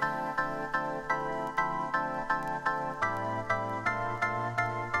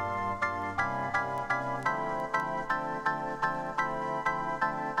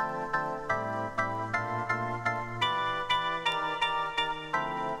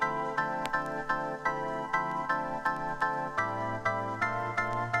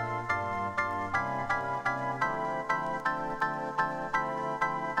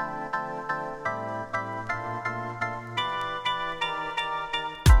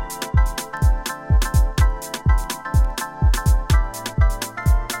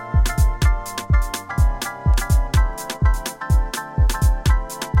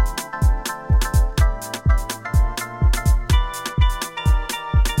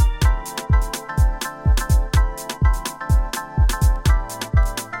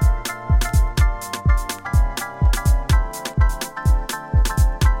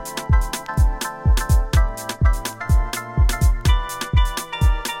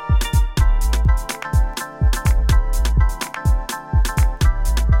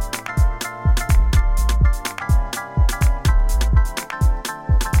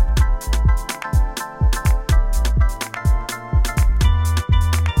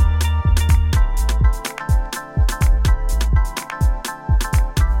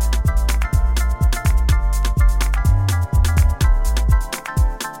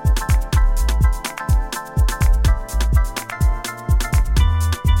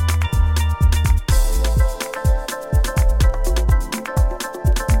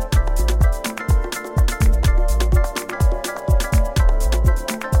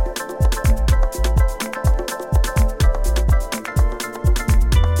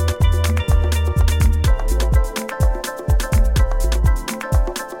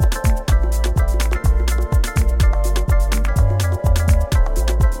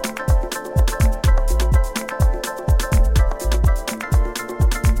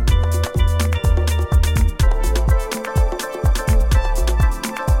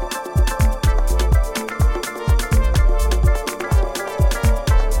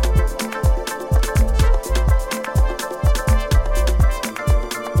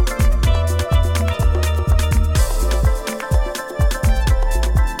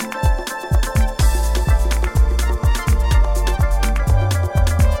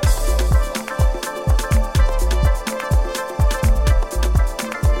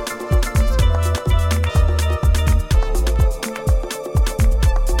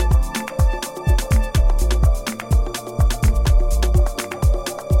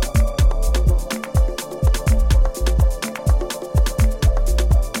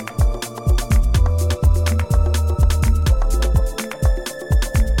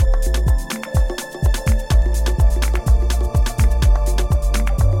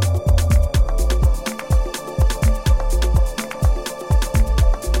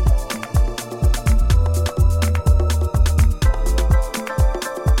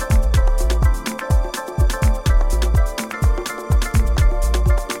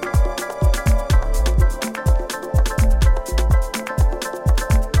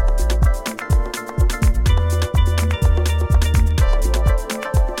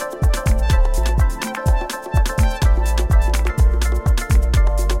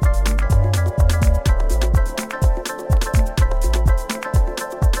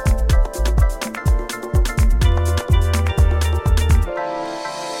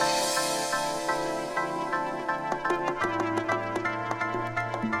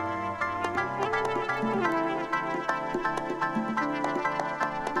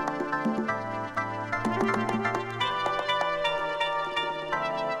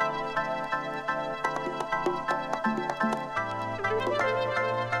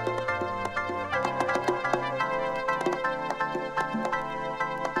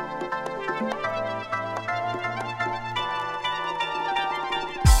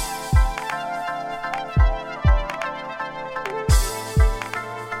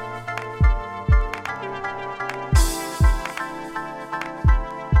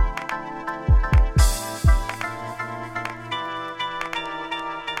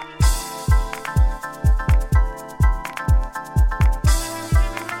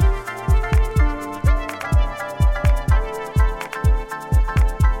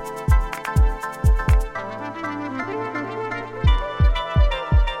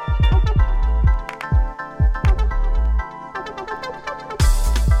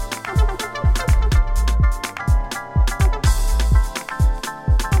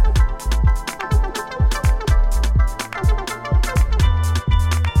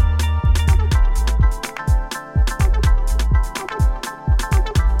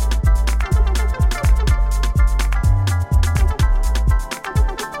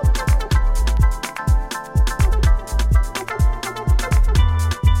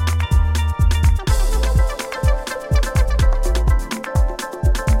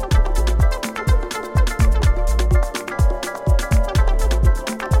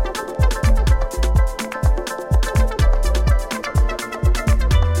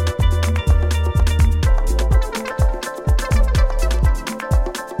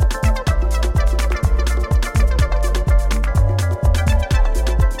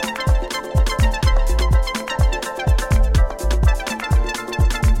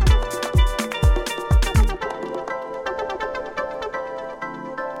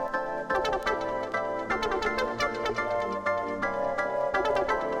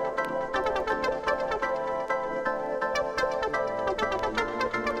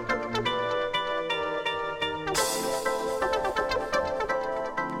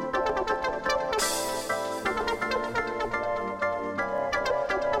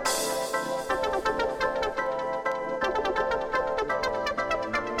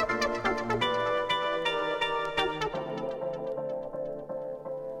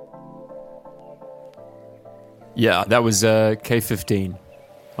 Yeah, that was K15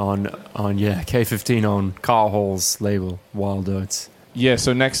 on K15 on Carl Hall's label, Wild Oats. Yeah,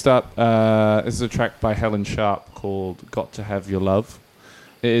 so next up, this is a track by Helen Sharp called Got to Have Your Love.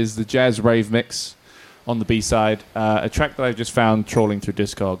 It is the jazz rave mix on the B-side, a track that I just found trawling through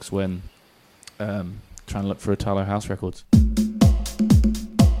Discogs when trying to look for Italo House records.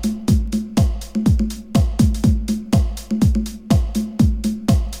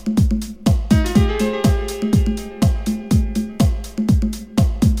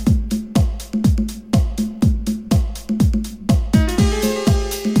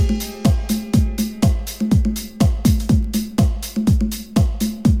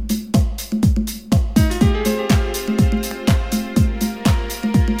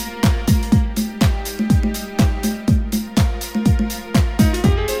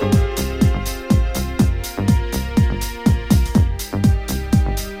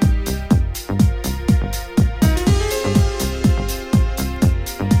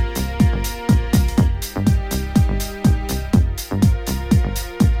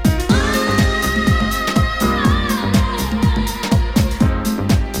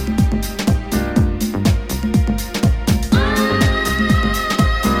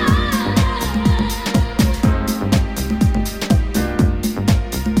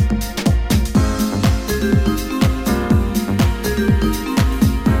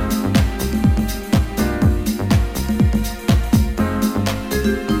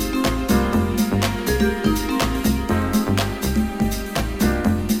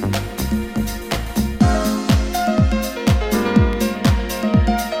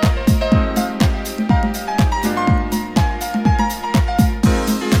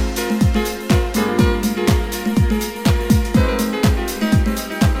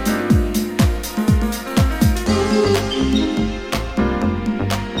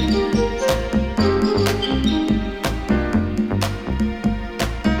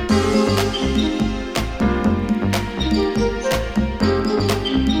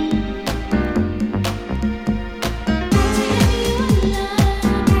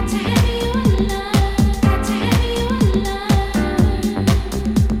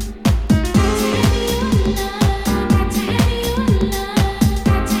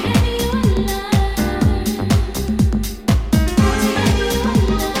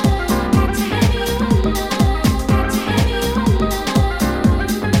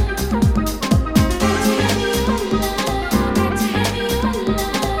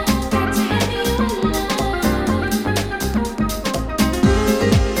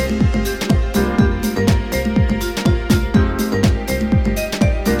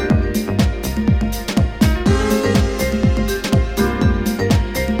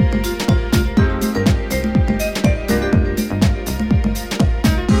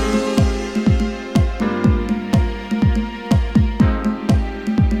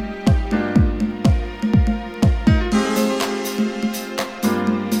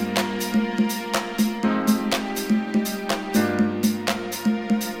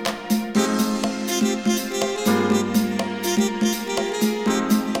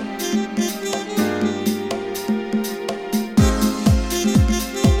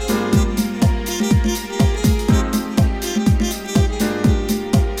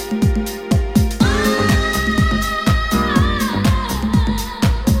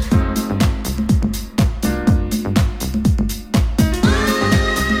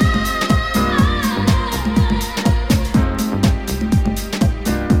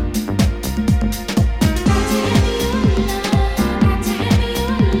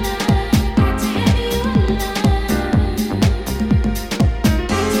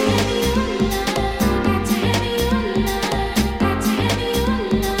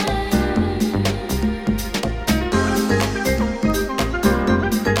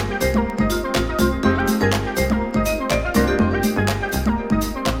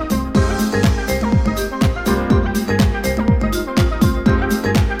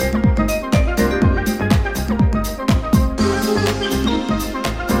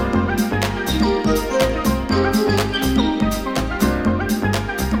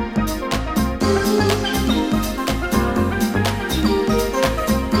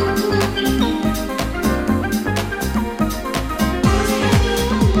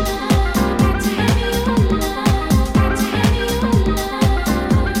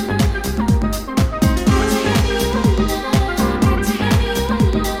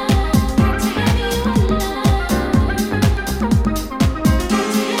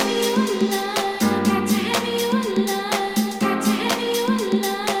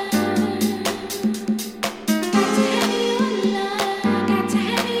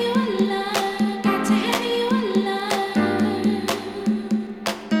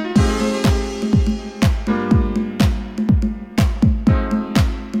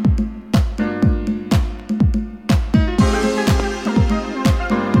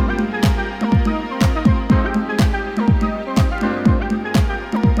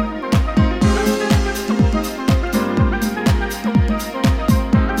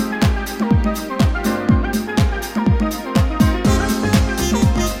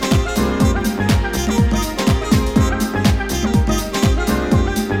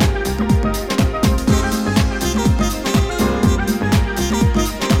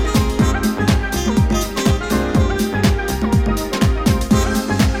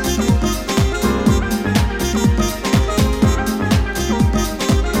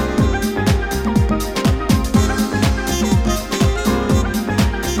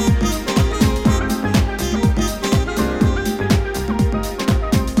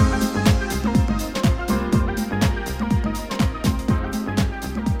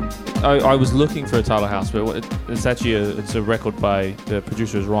 I was looking for a title house, but it's actually it's a record by the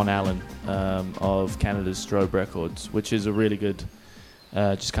producer is Ron Allen of Canada's Strobe Records, which is a really good,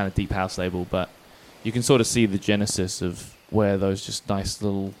 just kind of deep house label. But you can sort of see the genesis of where those just nice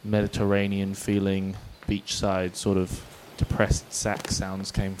little Mediterranean feeling beachside sort of depressed sax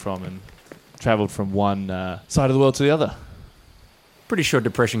sounds came from, and traveled from one side of the world to the other. Pretty sure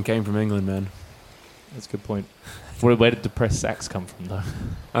depression came from England, man. That's a good point. Where did depressed sax come from, though?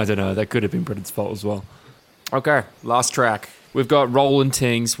 I don't know. That could have been Britain's fault as well. Okay, last track. We've got Roland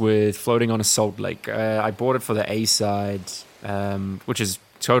Tings with Floating on a Salt Lake. I bought it for the A-side, which is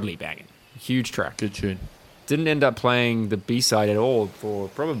totally banging. Huge track. Good tune. Didn't end up playing the B-side at all for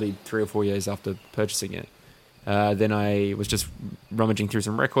probably 3 or 4 years after purchasing it. Then I was just rummaging through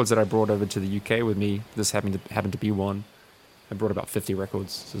some records that I brought over to the UK with me. This happened to be one. I brought about 50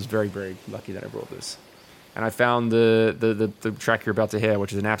 records, so I was very, very lucky that I brought this. And I found the track you're about to hear,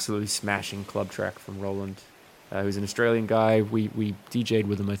 which is an absolutely smashing club track from Roland, who's an Australian guy. We DJ'd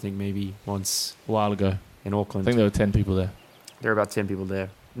with him, I think, maybe once A while ago. in Auckland. I think there were 10 people there. There were about 10 people there.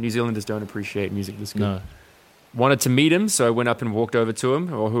 New Zealanders don't appreciate music this good. No. Wanted to meet him, so I went up and walked over to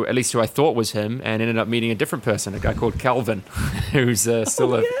him, or who I thought was him, and ended up meeting a different person, a guy called Calvin, who's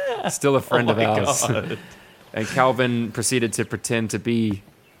still a friend of ours. God. And Calvin proceeded to pretend to be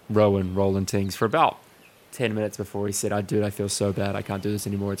Roland Tings for about 10 minutes before he said, dude, I feel so bad. I can't do this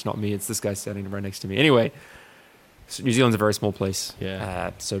anymore. It's not me. It's this guy standing right next to me. Anyway, so New Zealand's a very small place.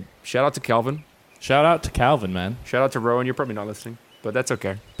 Yeah. So shout out to Calvin. Shout out to Calvin, man. Shout out to Rowan. You're probably not listening, but that's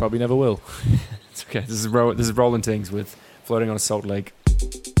okay. Probably never will. It's okay. This is Roland Tings with Floating on a Salt Lake.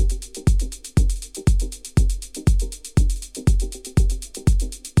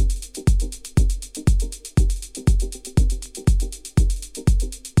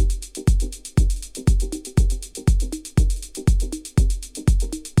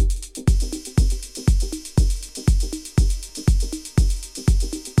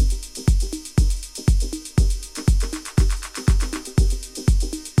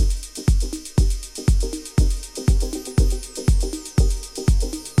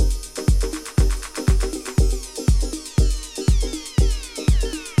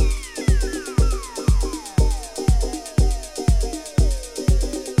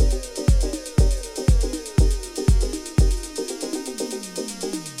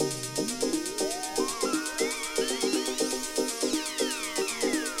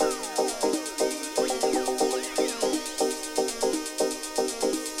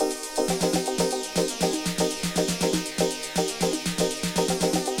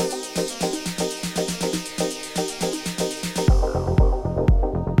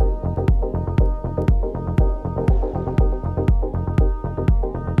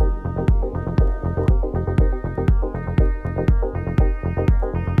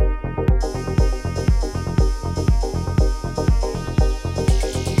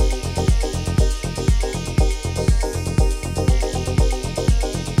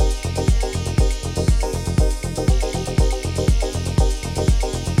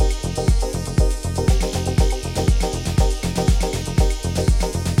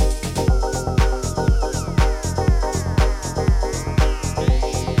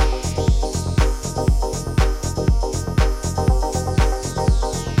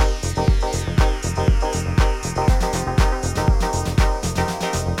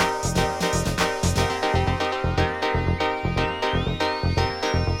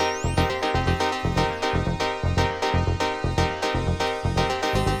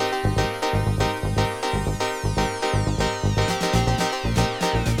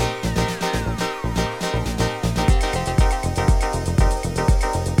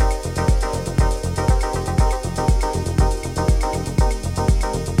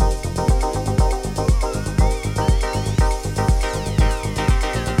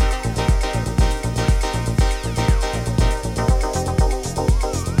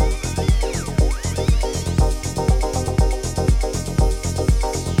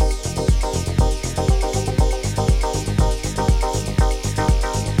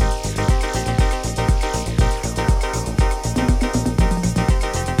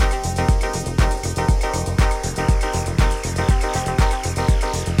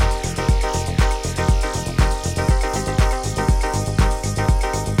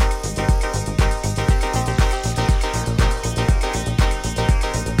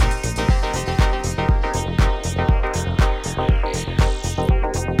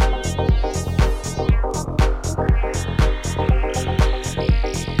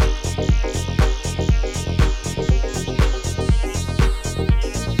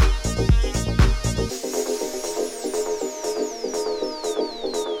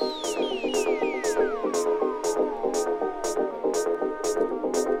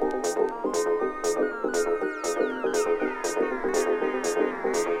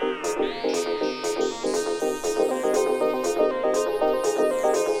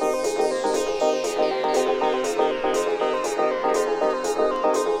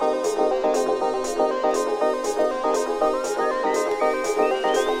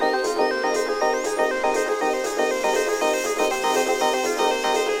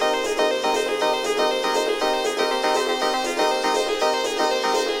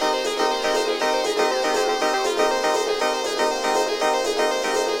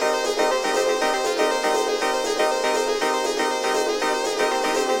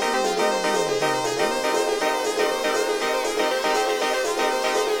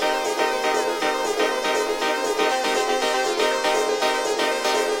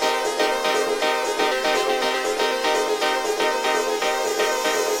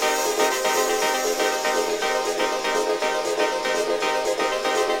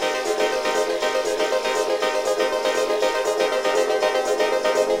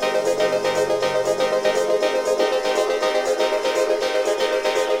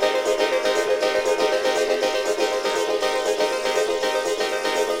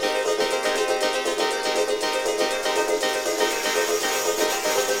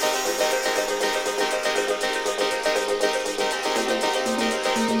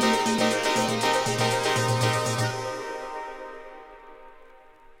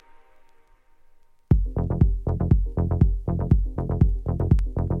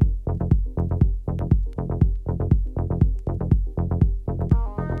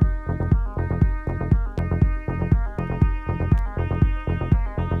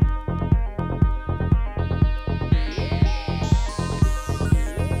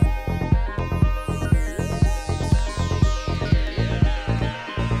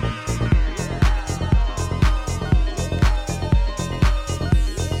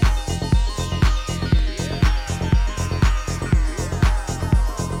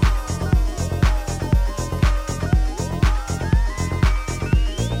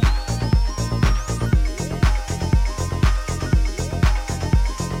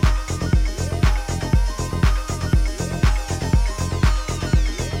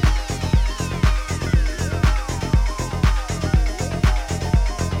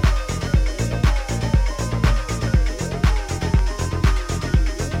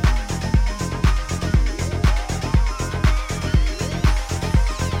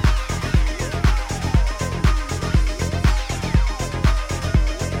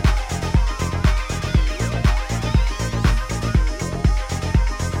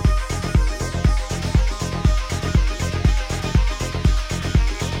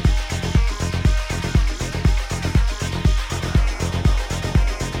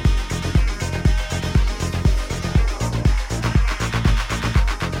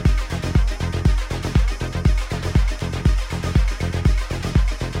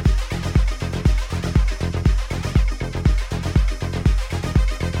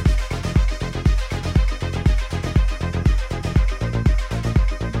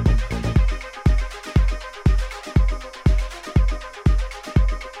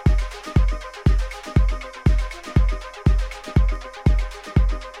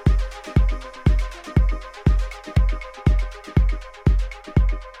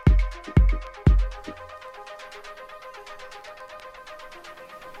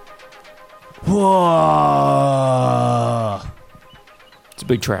 Whoa! It's a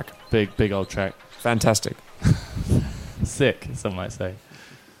big track. Big old track. Fantastic. Sick, some might say.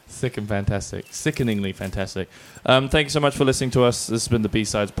 Sick and fantastic. Sickeningly fantastic. Thank you so much for listening to us. This has been the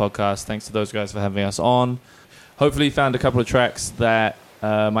B-Sides podcast. Thanks to those guys for having us on. Hopefully you found a couple of tracks that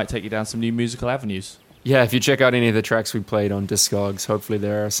might take you down some new musical avenues. Yeah, if you check out any of the tracks we played on Discogs, hopefully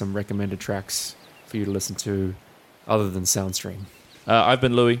there are some recommended tracks for you to listen to other than Soundstream. I've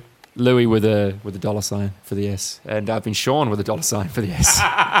been Louis. Louis with a $sign for the S. And I've been Sean with a $sign for the S.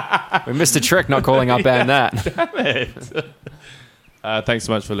 We missed a trick not calling our band that. Damn it. Thanks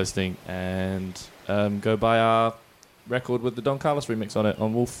so much for listening. And go buy our record with the Don Carlos remix on it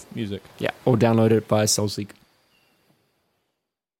on Wolf Music. Yeah, or download it by Soulseek.